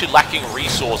 Unfortunately, he's actually lacking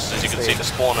resources, as you can see, to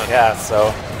spawn. Yeah,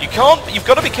 so you've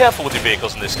got to be careful with your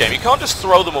vehicles in this game. You can't just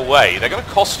throw them away. They're going to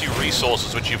cost you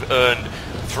resources which you've earned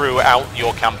throughout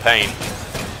your campaign.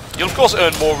 You'll of course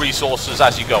earn more resources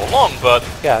as you go along, but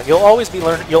yeah, you'll always be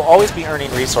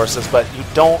earning resources, but you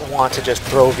don't want to just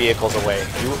throw vehicles away.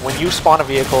 When you spawn a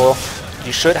vehicle,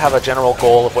 you should have a general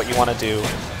goal of what you want to do,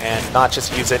 and not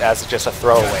just use it as just a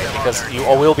throwaway, because you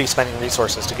will be spending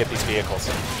resources to get these vehicles.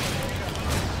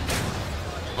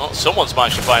 Well, someone's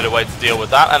managed to find a way to deal with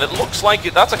that, and it looks like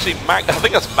that's actually I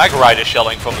think that's Mag Rider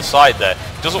shelling from the side there.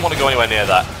 He doesn't want to go anywhere near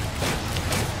that.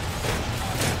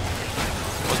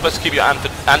 It's best to keep your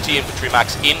anti-infantry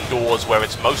max indoors where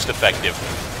it's most effective.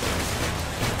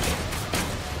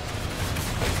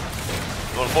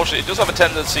 But unfortunately, it does have a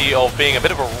tendency of being a bit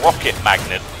of a rocket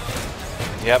magnet.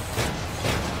 Yep.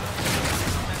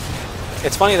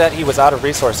 It's funny that he was out of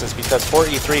resources, because for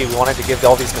E3 we wanted to give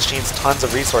all these machines tons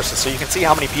of resources, so you can see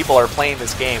how many people are playing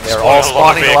this game. They're all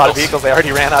spawning a lot of vehicles. They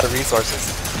already ran out of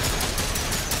resources.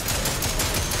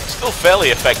 Still fairly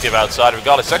effective outside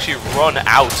regardless. It's actually run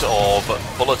out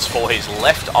of bullets for his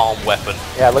left arm weapon.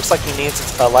 Yeah, it looks like he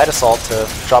needs a light assault to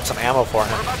drop some ammo for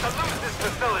him.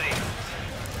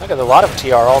 Look at a lot of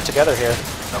TR all together here.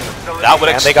 That would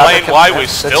explain why we've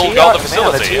still got the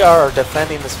facility. Man, the TR are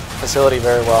defending this facility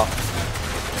very well.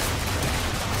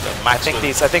 I think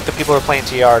the people who are playing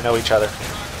TR know each other.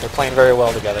 They're playing very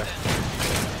well together.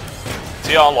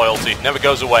 TR loyalty never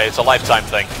goes away. It's a lifetime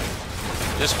thing.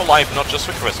 It's for life, not just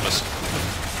for Christmas.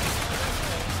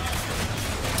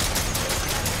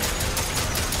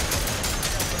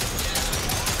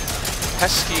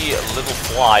 Pesky little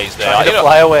flies there. Trying to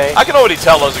fly away. I can already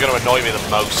tell those are going to annoy me the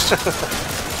most.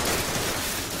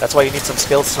 That's why you need some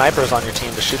skilled snipers on your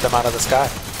team to shoot them out of the sky.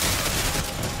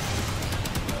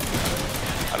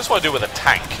 I just want to do it with a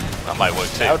tank. That might work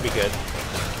too. That would be good.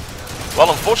 Well,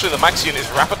 unfortunately, the Max unit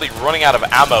is rapidly running out of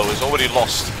ammo. He's already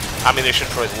lost ammunition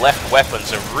for his left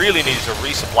weapons and really needs to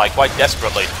resupply quite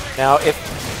desperately. Now, if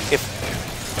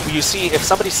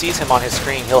somebody sees him on his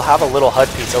screen, he'll have a little HUD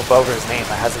piece over his name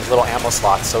that has these little ammo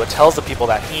slots, so it tells the people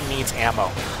that he needs ammo.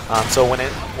 So when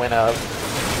a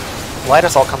light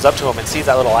assault comes up to him and sees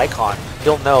that little icon,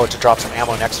 he'll know to drop some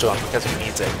ammo next to him because he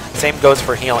needs it. Same goes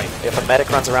for healing. If a medic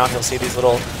runs around, he'll see these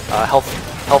little health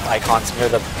icons near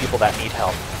the people that need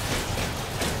help.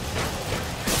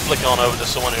 Flick on over to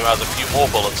someone who has a few more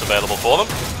bullets available for them.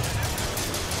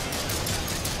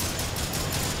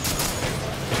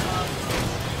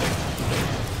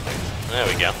 There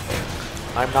we go.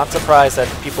 I'm not surprised that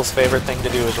people's favorite thing to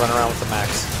do is run around with the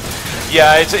Max.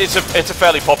 Yeah, it's a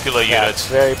fairly popular unit. It's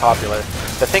very popular.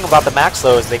 The thing about the Max,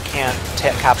 though, is they can't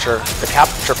capture the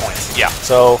capture points. Yeah.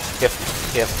 So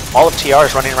if all of TR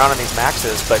is running around on these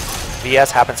Maxes, but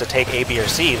VS happens to take A, B, or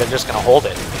C, they're just going to hold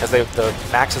it because the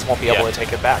Maxes won't be able to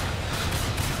take it back.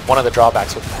 One of the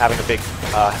drawbacks with having a big,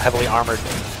 heavily armored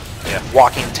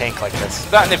walking tank like this.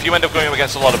 That, and if you end up going up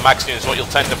against a lot of Max units, what you'll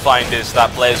tend to find is that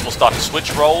players will start to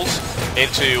switch roles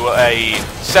into a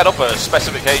setup, a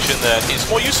specification that is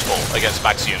more useful against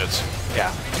Max units.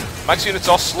 Yeah. Max units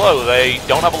are slow. They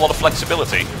don't have a lot of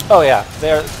flexibility. Oh yeah,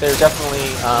 they're definitely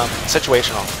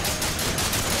situational.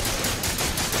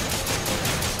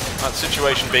 That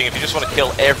situation being if you just want to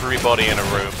kill everybody in a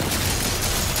room.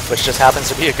 Which just happens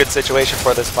to be a good situation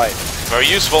for this fight. Very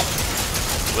useful,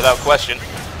 without question.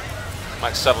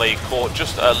 Max sadly caught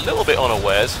just a little bit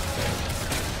unawares.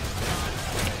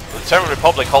 The Terran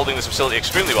Republic holding this facility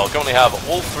extremely well. Currently have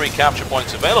all 3 capture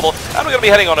points available, and we're going to be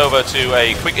heading on over to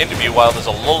a quick interview while there's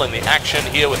a lull in the action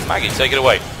here with Maggie. Take it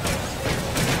away.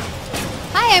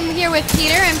 Hi, I'm here with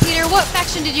Peter, and Peter, what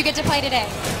faction did you get to play today? I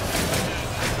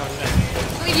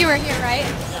believe you were here, right?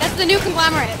 That's the new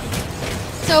conglomerate.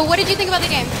 So what did you think about the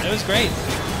game? It was great.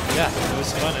 Yeah, it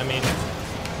was fun. I mean,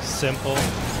 simple.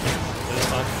 It was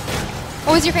fun.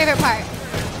 What was your favorite part?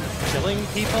 Killing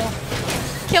people?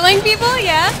 Killing people?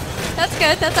 Yeah. That's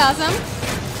good. That's awesome.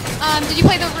 Did you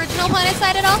play the original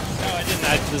Planetside at all? No, I I didn't.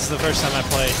 This is the first time I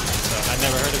played, so I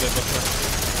never heard of it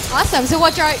before. Awesome. So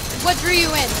what drew you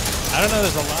in? I don't know.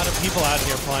 There's a lot of people out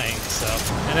here playing, so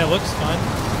and it looks fun.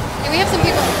 Yeah, we have some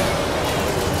people.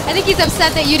 I think he's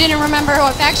upset that you didn't remember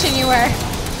what faction you were.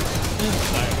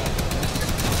 Sorry.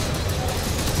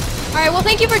 All right. Well,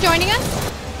 thank you for joining us.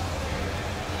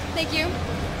 Thank you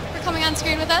for coming on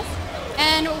screen with us,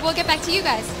 and we'll get back to you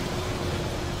guys.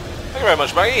 Thank you very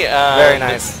much, Maggie. Very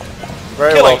nice.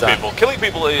 Very Killing well done. people. Killing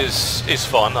people is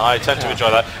fun. I tend to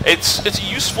enjoy that. It's a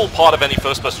useful part of any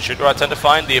first-person shooter. I tend to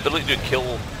find the ability to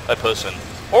kill a person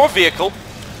or a vehicle.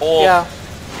 Or Yeah,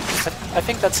 I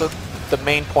think that's the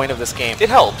main point of this game. it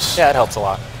helps. Yeah, it helps a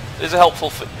lot. It's a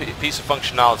helpful piece of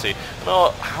functionality.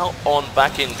 Now, how on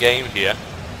back in game here,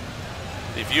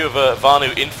 the view of a Vanu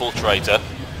infiltrator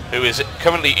who is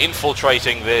currently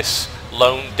infiltrating this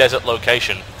lone desert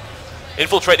location,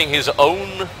 infiltrating his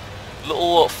own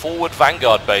little forward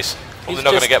vanguard base. Probably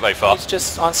not going to get very far. He's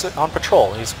just on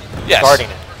patrol. He's Yes. guarding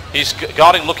it. He's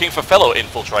guarding, looking for fellow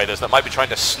infiltrators that might be trying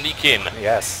to sneak in.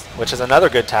 Yes, which is another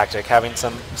good tactic, having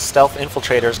some stealth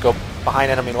infiltrators go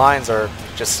behind enemy lines or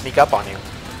just sneak up on you.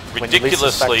 when you least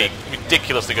suspect it.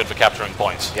 Ridiculously good for capturing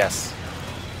points. Yes.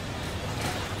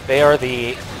 They are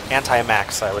the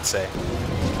anti-max, I would say.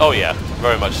 Oh yeah,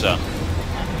 very much so.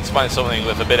 Let's find something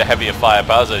with a bit of heavier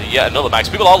firepower. So yeah, another max.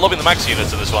 People are loving the max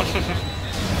units of this one.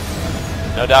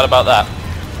 No doubt about that.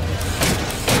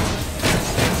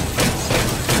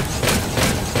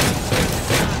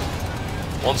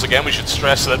 Once again, we should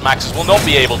stress that maxes will not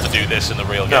be able to do this in the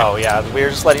real game. No, yeah, we're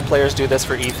just letting players do this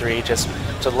for E3, just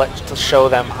to show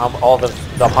them all the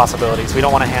possibilities. We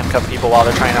don't want to handcuff people while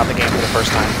they're trying out the game for the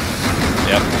first time.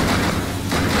 Yep.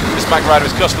 This Mag Rider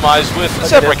is customized with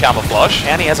zebra camouflage.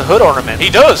 And he has a hood ornament. He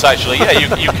does, actually. Yeah,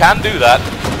 you can do that.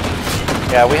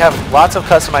 Yeah, we have lots of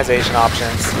customization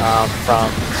options, from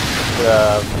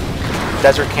the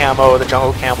desert camo, the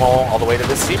jungle camo, all the way to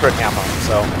the zebra camo.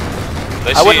 So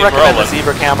I wouldn't recommend the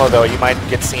zebra camo, though. You might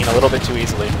get seen a little bit too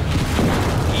easily.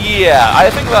 Yeah,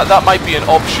 I think that might be an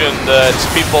option that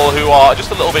people who are just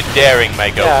a little bit daring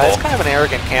may go Yeah, for. it's kind of an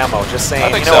arrogant camo, just saying,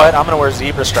 you think know so. what, I'm going to wear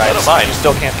zebra stripes. I don't mind. You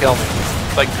still can't kill me.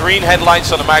 Like green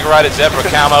headlights on the Mag Rider, zebra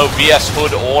camo, VS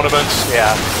hood ornaments.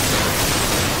 Yeah.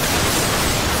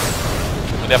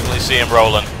 We definitely see him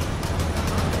rolling.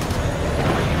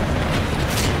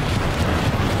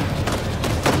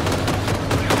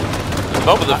 At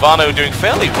the moment, the Vano doing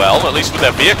fairly well, at least with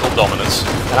their vehicle dominance.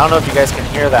 And I don't know if you guys can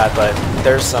hear that, but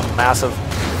there's some massive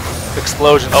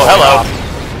explosions. Oh, going hello. off.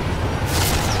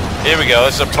 Here we go.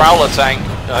 It's a Prowler tank.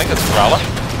 I think it's a Prowler.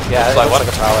 Yeah, it looks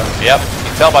like a Prowler. Yep. You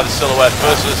can tell by the silhouette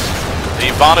versus the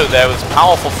Vanu there with his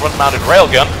powerful front-mounted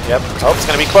railgun. Yep. Oh, it's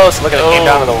going to be close. Look at it. Came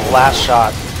down to the last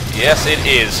shot. Yes, it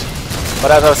is. But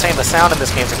as I was saying, the sound in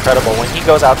this game is incredible. When he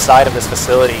goes outside of this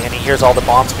facility and he hears all the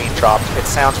bombs being dropped, it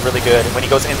sounds really good. And when he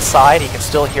goes inside, he can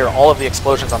still hear all of the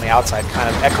explosions on the outside kind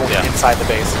of echoing inside the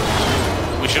base.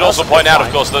 We should also point out,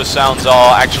 of course, those sounds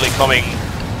are actually coming...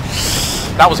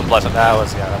 That wasn't pleasant. That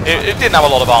was, yeah. It didn't have a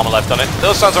lot of armor left on it.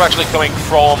 Those sounds are actually coming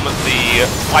from the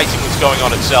fighting that's going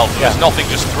on itself. There's nothing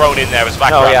just thrown in there as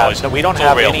background noise. No, we don't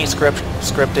have any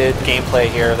scripted gameplay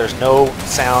here. There's no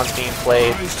sounds being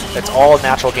played. It's all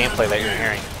natural gameplay that you're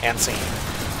hearing and seeing.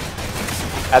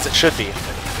 As it should be.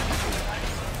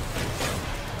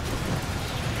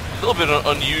 A little bit of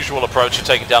an unusual approach to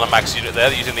taking down a max unit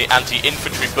there, using the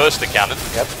anti-infantry burster cannon.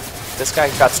 Yep. This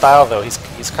guy's got style, though. He's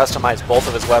customized both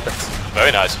of his weapons.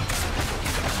 Very nice.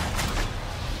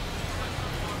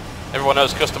 Everyone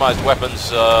knows customized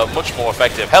weapons are much more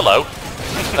effective. Hello.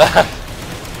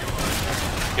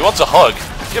 He wants a hug.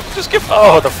 Just give him a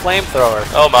hug. the flamethrower.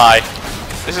 Oh my.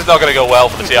 This is not going to go well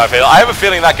for the TI field. I have a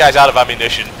feeling that guy's out of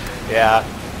ammunition. Yeah.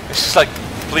 It's just like,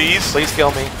 please. Please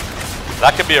kill me.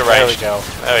 That can be arranged. There we go.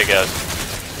 There he goes.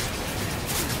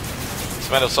 It's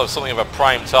meant to something of a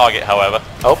prime target, however.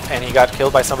 Oh, and he got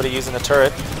killed by somebody using the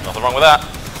turret. Nothing wrong with that.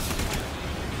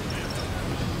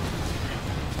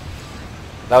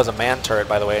 That was a man turret,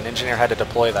 by the way. An engineer had to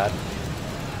deploy that.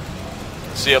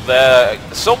 See up there,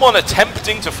 someone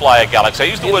attempting to fly a Galaxy. I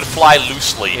use the word fly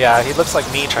loosely. Yeah, he looks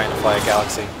like me trying to fly a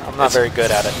Galaxy. I'm not very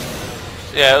good at it.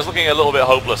 Yeah, it was looking a little bit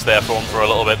hopeless there for him for a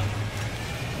little bit.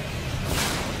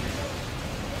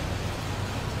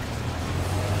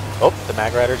 Oh, the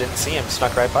Mag Rider didn't see him.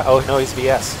 Snuck right by. Oh, no, he's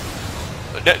VS.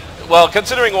 Well,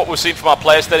 considering what we've seen from our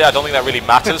players today, I don't think that really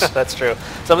matters. That's true.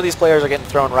 Some of these players are getting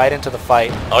thrown right into the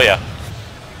fight. Oh, yeah.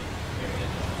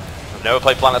 I've never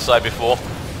played Planetside before.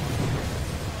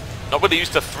 Not really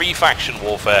used to 3-faction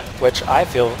warfare. Which I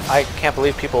can't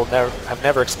believe people have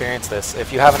never experienced this.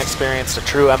 If you haven't experienced a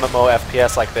true MMO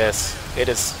FPS like this, it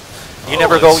is You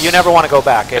never go. You never want to go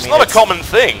back. It's not a common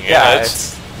thing. Yeah,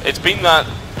 it's been that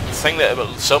thing that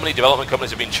so many development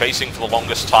companies have been chasing for the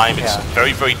longest time. It's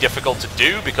very, very difficult to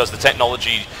do because the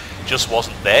technology just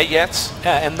wasn't there yet.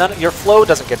 Yeah, and then your flow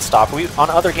doesn't get stopped. On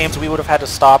other games, we would have had to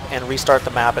stop and restart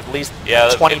the map at least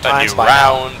 20 times by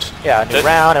round. now. Yeah, a new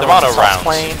round. There are no rounds.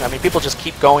 Playing. I mean, people just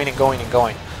keep going and going and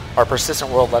going. Our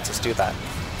persistent world lets us do that.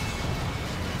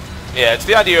 Yeah, it's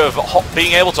the idea of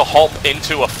being able to hop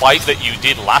into a fight that you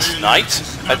did last night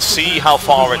and see how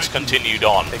far it's continued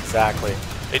on. Exactly.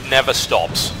 It never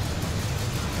stops.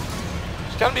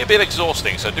 It can be a bit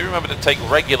exhausting, so do remember to take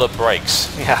regular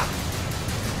breaks. Yeah.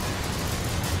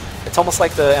 It's almost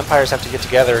like the Empires have to get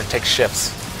together and take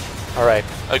shifts. All right.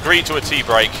 Agree to a tea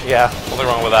break. Yeah. Nothing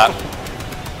wrong with that.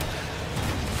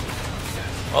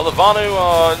 Well, the Vanu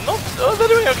are not... Oh, they're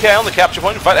doing okay on the capture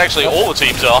point. In fact, actually, all the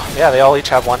teams are. Yeah, they all each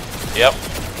have one. Yep.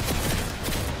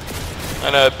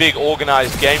 And a big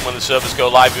organized game when the servers go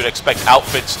live, you'd expect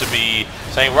outfits to be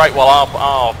saying, right, well,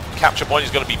 our capture point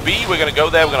is going to be B. We're going to go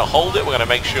there. We're going to hold it. We're going to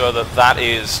make sure that that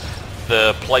is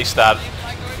the place that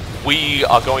we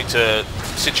are going to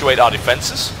situate our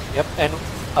defenses. Yep, and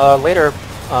later,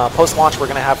 post-launch, we're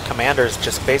going to have commanders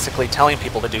just basically telling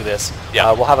people to do this.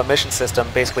 Yeah. We'll have a mission system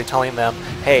basically telling them,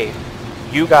 hey,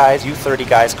 you guys, you 30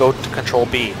 guys, go to control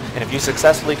B. And if you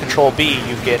successfully control B,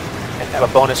 you get a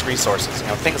bonus resources,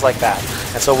 things like that.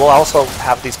 And so we'll also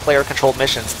have these player-controlled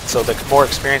missions so the more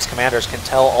experienced commanders can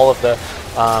tell all of the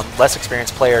less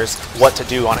experienced players what to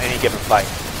do on any given fight.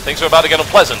 Things are about to get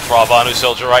unpleasant for our Vanu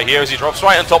soldier right here as he drops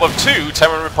right on top of 2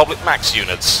 Terran Republic Max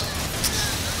units.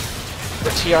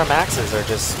 The TR Maxes are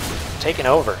just taking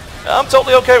over. I'm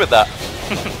totally okay with that.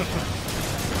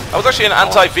 I was actually an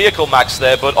anti-vehicle max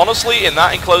there, but honestly, in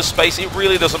that enclosed space, it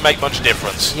really doesn't make much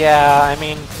difference. Yeah, I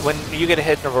mean, when you get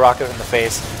hit of a rocket in the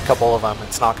face, a couple of them,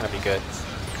 it's not going to be good.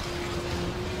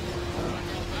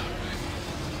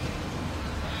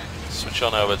 Switch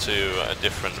on over to a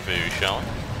different view, shall we?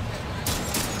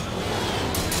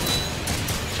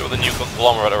 See what the new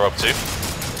conglomerate are up to.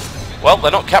 Well, they're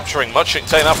not capturing much, I can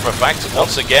tell you that for a fact.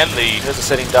 Once again, Here's a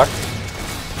sitting duck.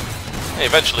 He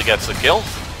eventually gets the kill.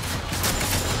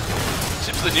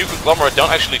 Seems the new conglomerate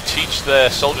don't actually teach their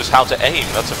soldiers how to aim.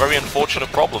 That's a very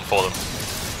unfortunate problem for them.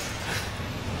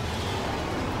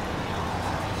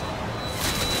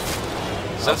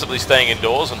 Sensibly staying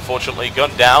indoors, unfortunately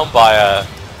gunned down by a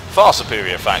far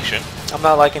superior faction. I'm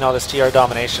not liking all this TR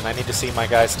domination. I need to see my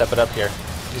guys step it up here.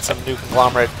 Need some new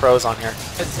conglomerate pros on here.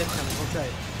 It's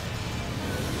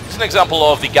an example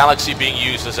of the Galaxy being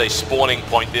used as a spawning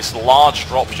point. This large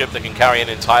dropship that can carry an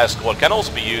entire squad can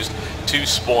also be used to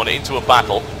spawn into a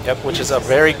battle. Yep, which is a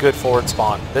very good forward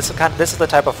spawn. This is the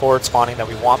type of forward spawning that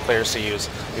we want players to use.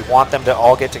 We want them to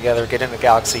all get together, get in the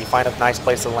Galaxy, find a nice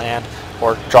place to land,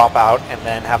 or drop out, and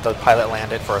then have the pilot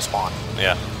land it for a spawn.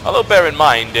 Yeah, although bear in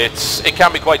mind, it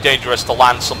can be quite dangerous to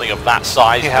land something of that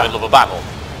size in the middle of a battle.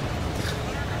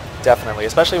 Definitely,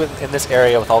 especially in this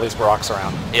area with all these rocks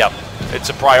around. Yep, it's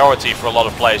a priority for a lot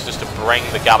of players just to bring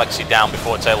the Galaxy down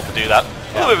before it's able to do that.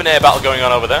 A little bit of an air battle going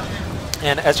on over there.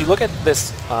 And as you look at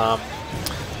this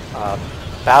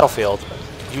battlefield,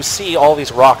 you see all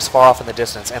these rocks far off in the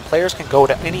distance, and players can go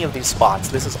to any of these spots.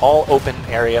 This is all open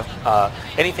area.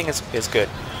 Anything is good.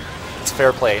 It's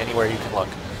fair play anywhere you can look.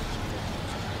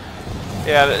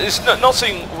 Yeah, it's not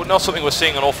something we're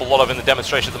seeing an awful lot of in the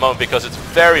demonstration at the moment because it's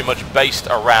very much based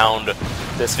around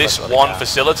this one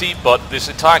facility, but this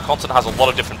entire continent has a lot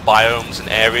of different biomes and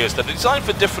areas that are designed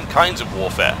for different kinds of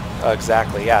warfare.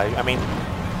 Exactly, yeah. I mean,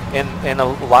 in a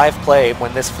live play,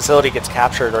 when this facility gets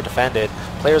captured or defended,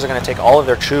 players are going to take all of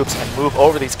their troops and move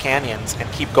over these canyons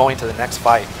and keep going to the next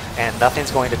fight, and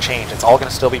nothing's going to change. It's all going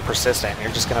to still be persistent.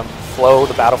 You're just going to flow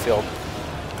the battlefield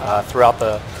throughout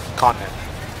the continent.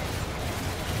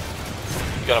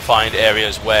 You're going to find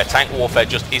areas where tank warfare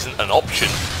just isn't an option.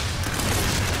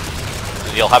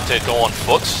 You'll have to go on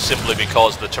foot simply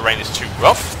because the terrain is too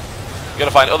rough. You're going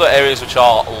to find other areas which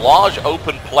are large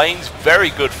open plains,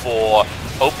 very good for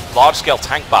large-scale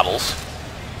tank battles.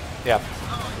 Yeah.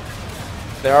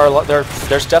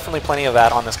 There's definitely plenty of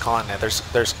that on this continent.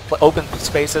 There's open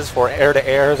spaces for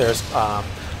air-to-air. There's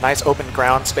nice open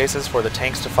ground spaces for the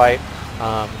tanks to fight,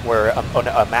 where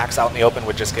a max out in the open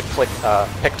would just get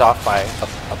picked off by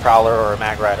a prowler or a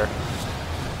mag rider.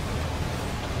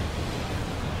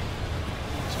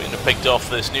 Speaking of picked off,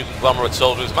 this new conglomerate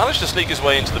soldier has managed to sneak his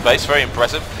way into the base. Very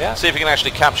impressive. Yeah. See if he can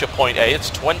actually capture point A. It's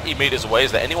 20 meters away.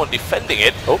 Is there anyone defending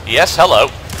it? Oh. Yes,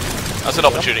 hello. That's an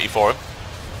opportunity for him.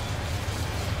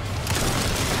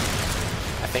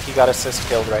 I think he got assist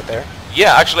killed right there.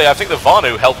 Yeah, actually, I think the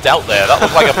Vanu helped out there. That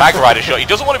looked like a Mag Rider shot. He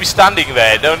doesn't want to be standing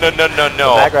there. No. The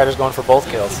Mag Rider's going for both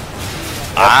kills.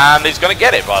 And he's going to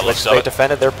get it by the looks of it. They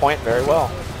defended their point very well.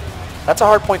 That's a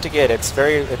hard point to get. It's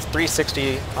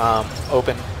 360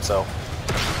 open, so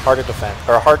hard to defend,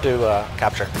 or hard to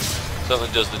capture.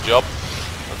 Certainly does the job.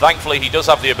 And thankfully, he does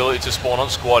have the ability to spawn on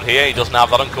squad here. He doesn't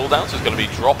have that on cooldown, so he's going to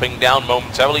be dropping down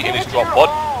momentarily in his drop pod.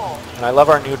 And I love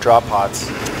our new drop pods.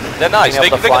 They're nice. They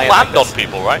can land on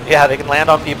people, right? Yeah, they can land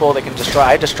on people. They can destroy.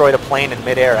 I destroyed a plane in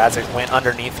midair as it went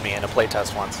underneath me in a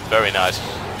playtest once. Very nice.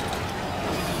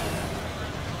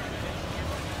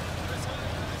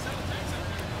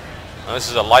 And this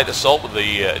is a light assault with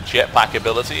the jetpack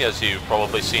ability, as you've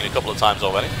probably seen a couple of times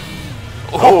already.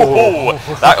 Oh,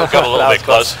 that got a little bit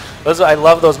close. I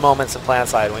love those moments in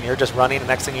Planetside when you're just running, and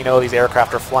next thing you know, these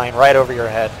aircraft are flying right over your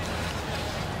head.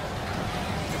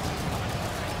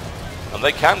 And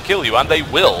they can kill you, and they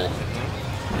will.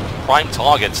 Prime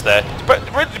targets there.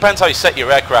 It really depends how you set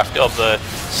your aircraft up. The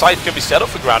site can be set up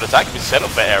for ground attack, can be set up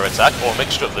for air attack, or a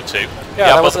mixture of the two.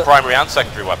 Yeah, both the primary and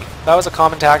secondary weapon. That was a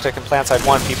common tactic in Planetside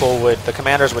 1. The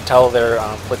commanders would tell their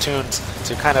platoons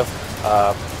to kind of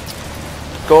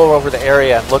go over the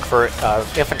area and look for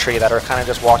infantry that are kind of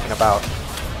just walking about.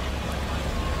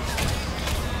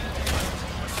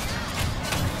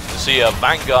 You see a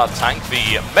Vanguard tank,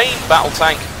 the main battle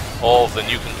tank of the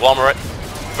new conglomerate.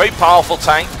 Very powerful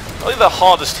tank, probably the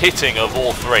hardest hitting of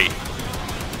all three.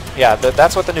 Yeah,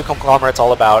 that's what the new conglomerate's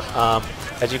all about.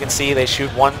 As you can see, they shoot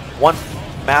one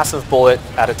massive bullet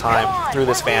at a time through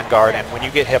this Vanguard, and when you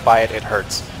get hit by it, it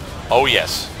hurts. Oh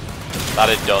yes, that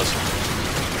it does.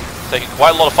 Taking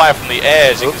quite a lot of fire from the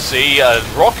air, as you can see.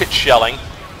 Rocket shelling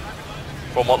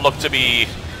from what looked to be...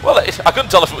 Well, I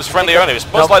couldn't tell if it was friendly or enemy. It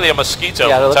was most likely a Mosquito.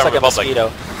 Yeah, it looks like Republic. a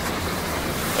Mosquito.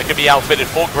 They can be outfitted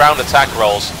for ground attack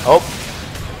rolls. Oh.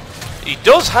 He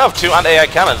does have 2 anti-air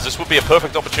cannons. This would be a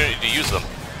perfect opportunity to use them.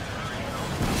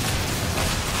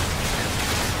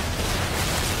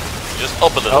 Just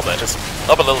up a little bit. Just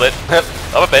up a little bit.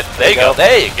 Up a bit. There you go.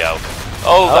 There you go.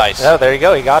 Oh, nice. Oh, there you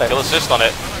go. He got it. Kill assist on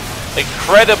it.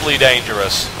 Incredibly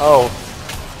dangerous. Oh.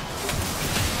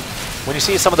 When you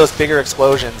see some of those bigger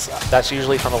explosions, that's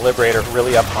usually from a Liberator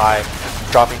really up high,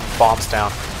 dropping bombs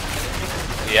down.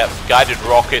 Yep, guided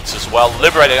rockets as well.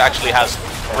 Liberator actually has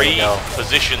 3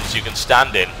 positions you can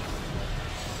stand in.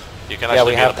 You can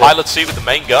actually have the pilot seat with the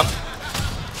main gun.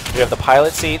 We have the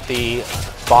pilot seat, the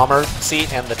bomber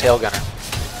seat, and the tail gunner.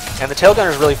 And the tail gunner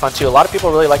is really fun too. A lot of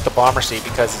people really like the bomber seat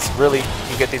because it's really,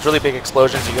 you get these really big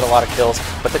explosions, you get a lot of kills.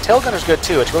 But the tail gunner is good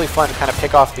too. It's really fun to kind of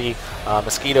pick off the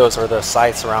mosquitoes or the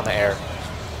scythes around the air.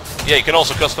 Yeah, you can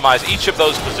also customize each of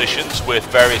those positions with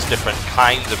various different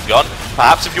kinds of gun.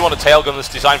 Perhaps if you want a tail gun that's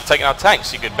designed for taking out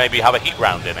tanks, you could maybe have a heat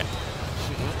round in it.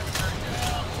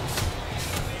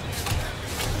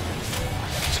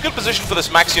 It's a good position for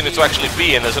this Max unit to actually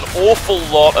be in. There's an awful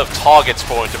lot of targets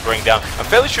for him to bring down. I'm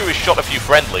fairly sure he's shot a few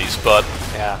friendlies, but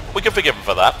yeah, we can forgive him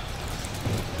for that.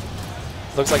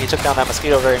 Looks like he took down that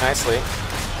Mosquito very nicely.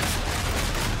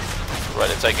 Right,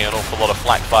 they're taking an awful lot of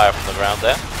flak fire from the ground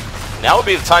there. Now would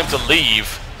be the time to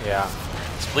leave. Yeah.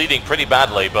 It's bleeding pretty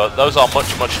badly, but those are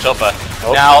much, much tougher.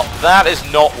 Nope. Now, that is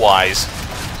not wise.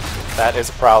 That is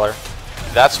a Prowler.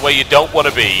 That's where you don't want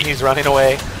to be. He's running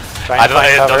away. I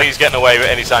don't think he's getting away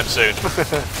anytime soon.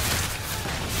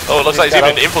 Oh, it looks like he's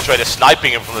even an infiltrator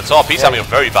sniping him from the top. He's having a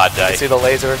very bad day. You can see the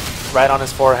laser right on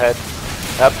his forehead.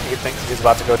 Yep, he thinks he's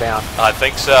about to go down. I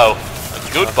think so.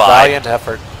 Goodbye. Valiant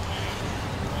effort.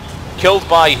 Killed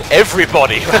by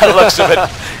everybody, by the looks of it.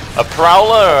 A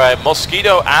Prowler, a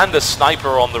Mosquito, and a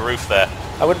Sniper on the roof there.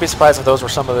 I wouldn't be surprised if those were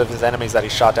some of his enemies that he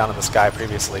shot down in the sky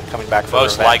previously, coming back for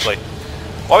most likely.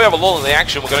 While we have a lull in the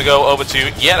action, we're going to go over to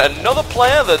yet another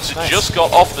player that's just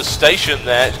got off the station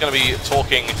there. He's going to be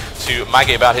talking to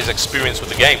Maggie about his experience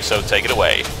with the game, so take it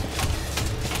away.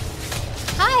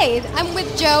 Hi, I'm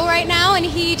with Joe right now, and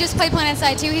he just played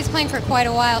Planetside 2. He's playing for quite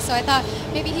a while, so I thought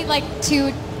maybe he'd like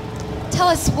to tell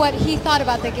us what he thought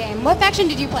about the game. What faction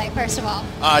did you play, first of all?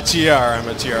 TR. I'm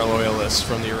a TR loyalist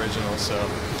from the original, so.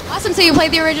 Awesome, so you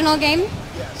played the original game?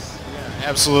 Yes. Yeah,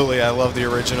 absolutely, I love the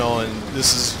original, and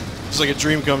this is just like a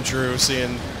dream come true,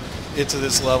 seeing it to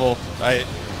this level.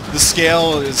 The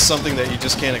scale is something that you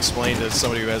just can't explain to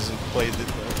somebody who hasn't played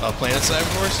Planetside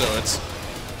before, so it's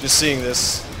just seeing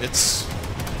this,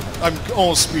 I'm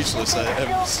almost speechless. I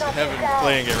haven't been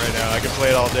playing it right now. I can play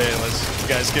it all day unless you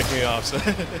guys kick me off. So.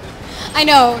 I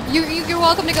know. You're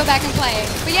welcome to go back and play.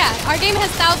 But yeah, our game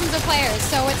has thousands of players,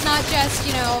 so it's not just,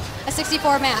 you know, a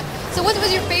 64 map. So what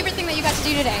was your favorite thing that you got to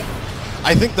do today?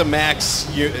 I think the max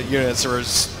units are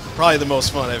probably the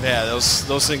most fun I've had.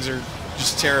 Those things are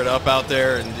just tear it up out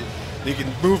there, and You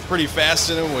can move pretty fast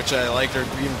in them, which I like. They're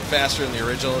even faster than the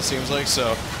original, it seems like.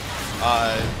 So,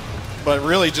 but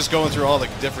really just going through all the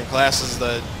different classes,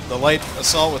 the light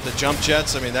assault with the jump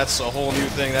jets, I mean, that's a whole new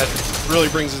thing. That really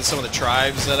brings in some of the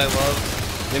tribes that I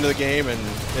love into the game, and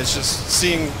it's just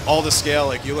seeing all the scale.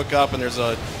 Like, you look up and there's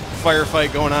a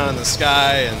firefight going on in the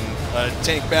sky and a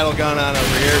tank battle going on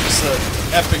over here. Just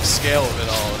the epic scale of it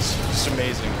all is just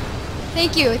amazing.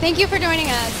 Thank you. Thank you for joining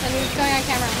us and going on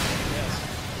camera.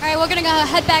 All right, we're going to go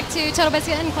head back to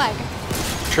Totalbiscuit and Clegg.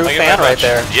 True fan right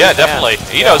there. Yeah, definitely.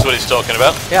 He knows what he's talking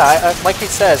about. Yeah, like he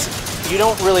says, you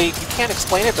can't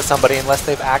explain it to somebody unless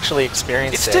they've actually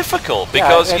experienced it. It's difficult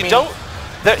because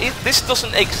this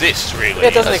doesn't exist really.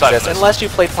 It doesn't exist unless you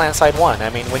played Planetside 1.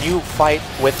 I mean, when you fight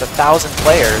with 1,000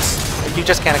 players, you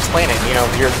just can't explain it. You know,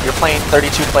 you're playing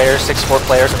 32 players, 64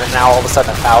 players, and then now all of a sudden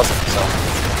 1,000. So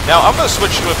now I'm going to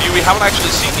switch to a view we haven't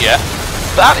actually seen yet.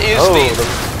 That is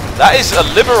that is a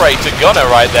Liberator gunner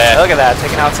right there. Look at that,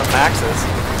 taking out some maxes.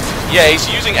 Yeah, he's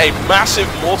using a massive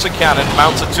mortar cannon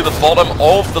mounted to the bottom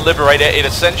of the Liberator. It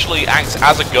essentially acts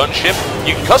as a gunship.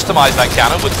 You can customize that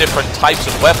cannon with different types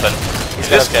of weapon. In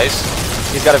this case,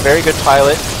 he's got a very good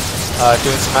pilot,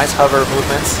 doing some nice hover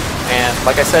movements. And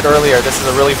like I said earlier, this is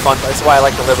a really fun. That's why I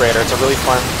like the Liberator. It's a really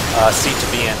fun seat to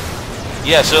be in.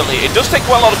 Yeah, certainly. It does take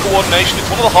quite a lot of coordination. It's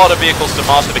one of the harder vehicles to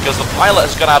master because the pilot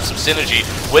has got to have some synergy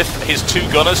with his two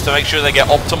gunners to make sure they get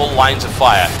optimal lines of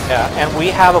fire. Yeah, and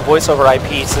we have a voice over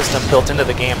IP system built into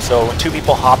the game, so when two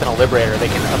people hop in a Liberator,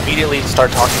 they can immediately start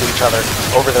talking to each other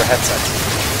over their headsets.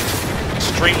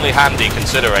 Extremely handy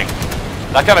considering.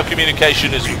 That kind of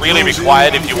communication is really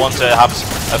required if you want to have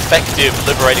effective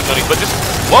liberating gunning. But just,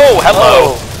 whoa,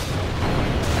 hello!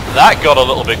 That got a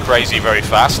little bit crazy very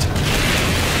fast.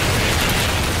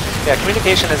 Yeah,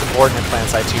 communication is important in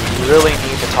Planetside 2. You really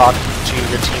need to talk to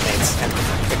your teammates and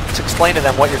to explain to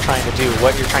them what you're trying to do,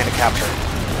 what you're trying to capture.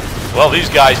 Well, these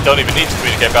guys don't even need to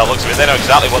communicate by the looks of it. They know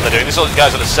exactly what they're doing. This other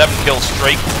guy's on a 7-kill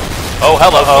streak. Oh,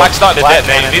 hello. Black's starting to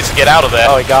detonate. He needs to get out of there.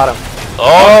 Oh, he got him.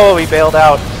 Oh, he bailed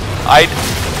out.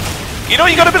 You know,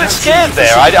 you got a bit scared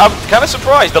there. I'm kind of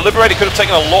surprised. The Liberator could have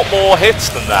taken a lot more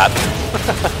hits than that.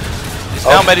 He's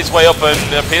now made his way up and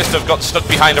appears to have got stuck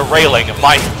behind a railing.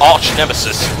 My arch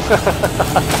nemesis.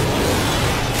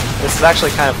 This is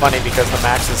actually kind of funny because the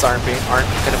Maxes aren't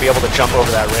going to be able to jump over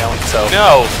that railing. So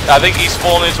no, I think he's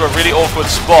fallen into a really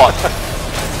awkward spot.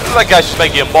 That guy's just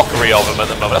making a mockery of him at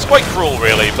the moment. That's quite cruel,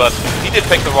 really, but he did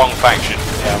pick the wrong faction.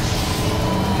 Yeah.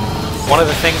 One of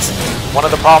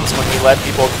the problems when we let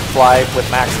people fly with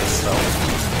Maxes. So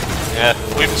yeah,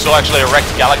 we saw actually a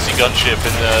wrecked Galaxy gunship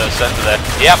in the center there.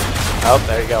 Yep. Oh,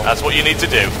 there you go. That's what you need to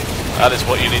do. That is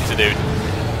what you need to do.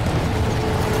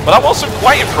 But that was some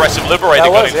quite impressive Liberator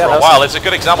gunning for a while. It's a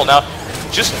good example. Now,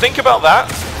 just think about that.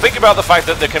 Think about the fact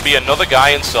that there can be another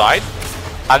guy inside,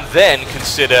 and then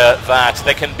consider that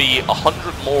there can be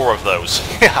 100 more of those.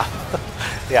 Yeah.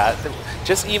 Yeah.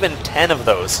 Just even 10 of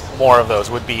those, more of those,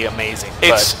 would be amazing.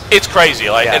 It's crazy.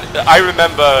 Like I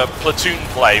remember Platoon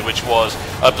play, which was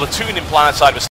a platoon in Planetside was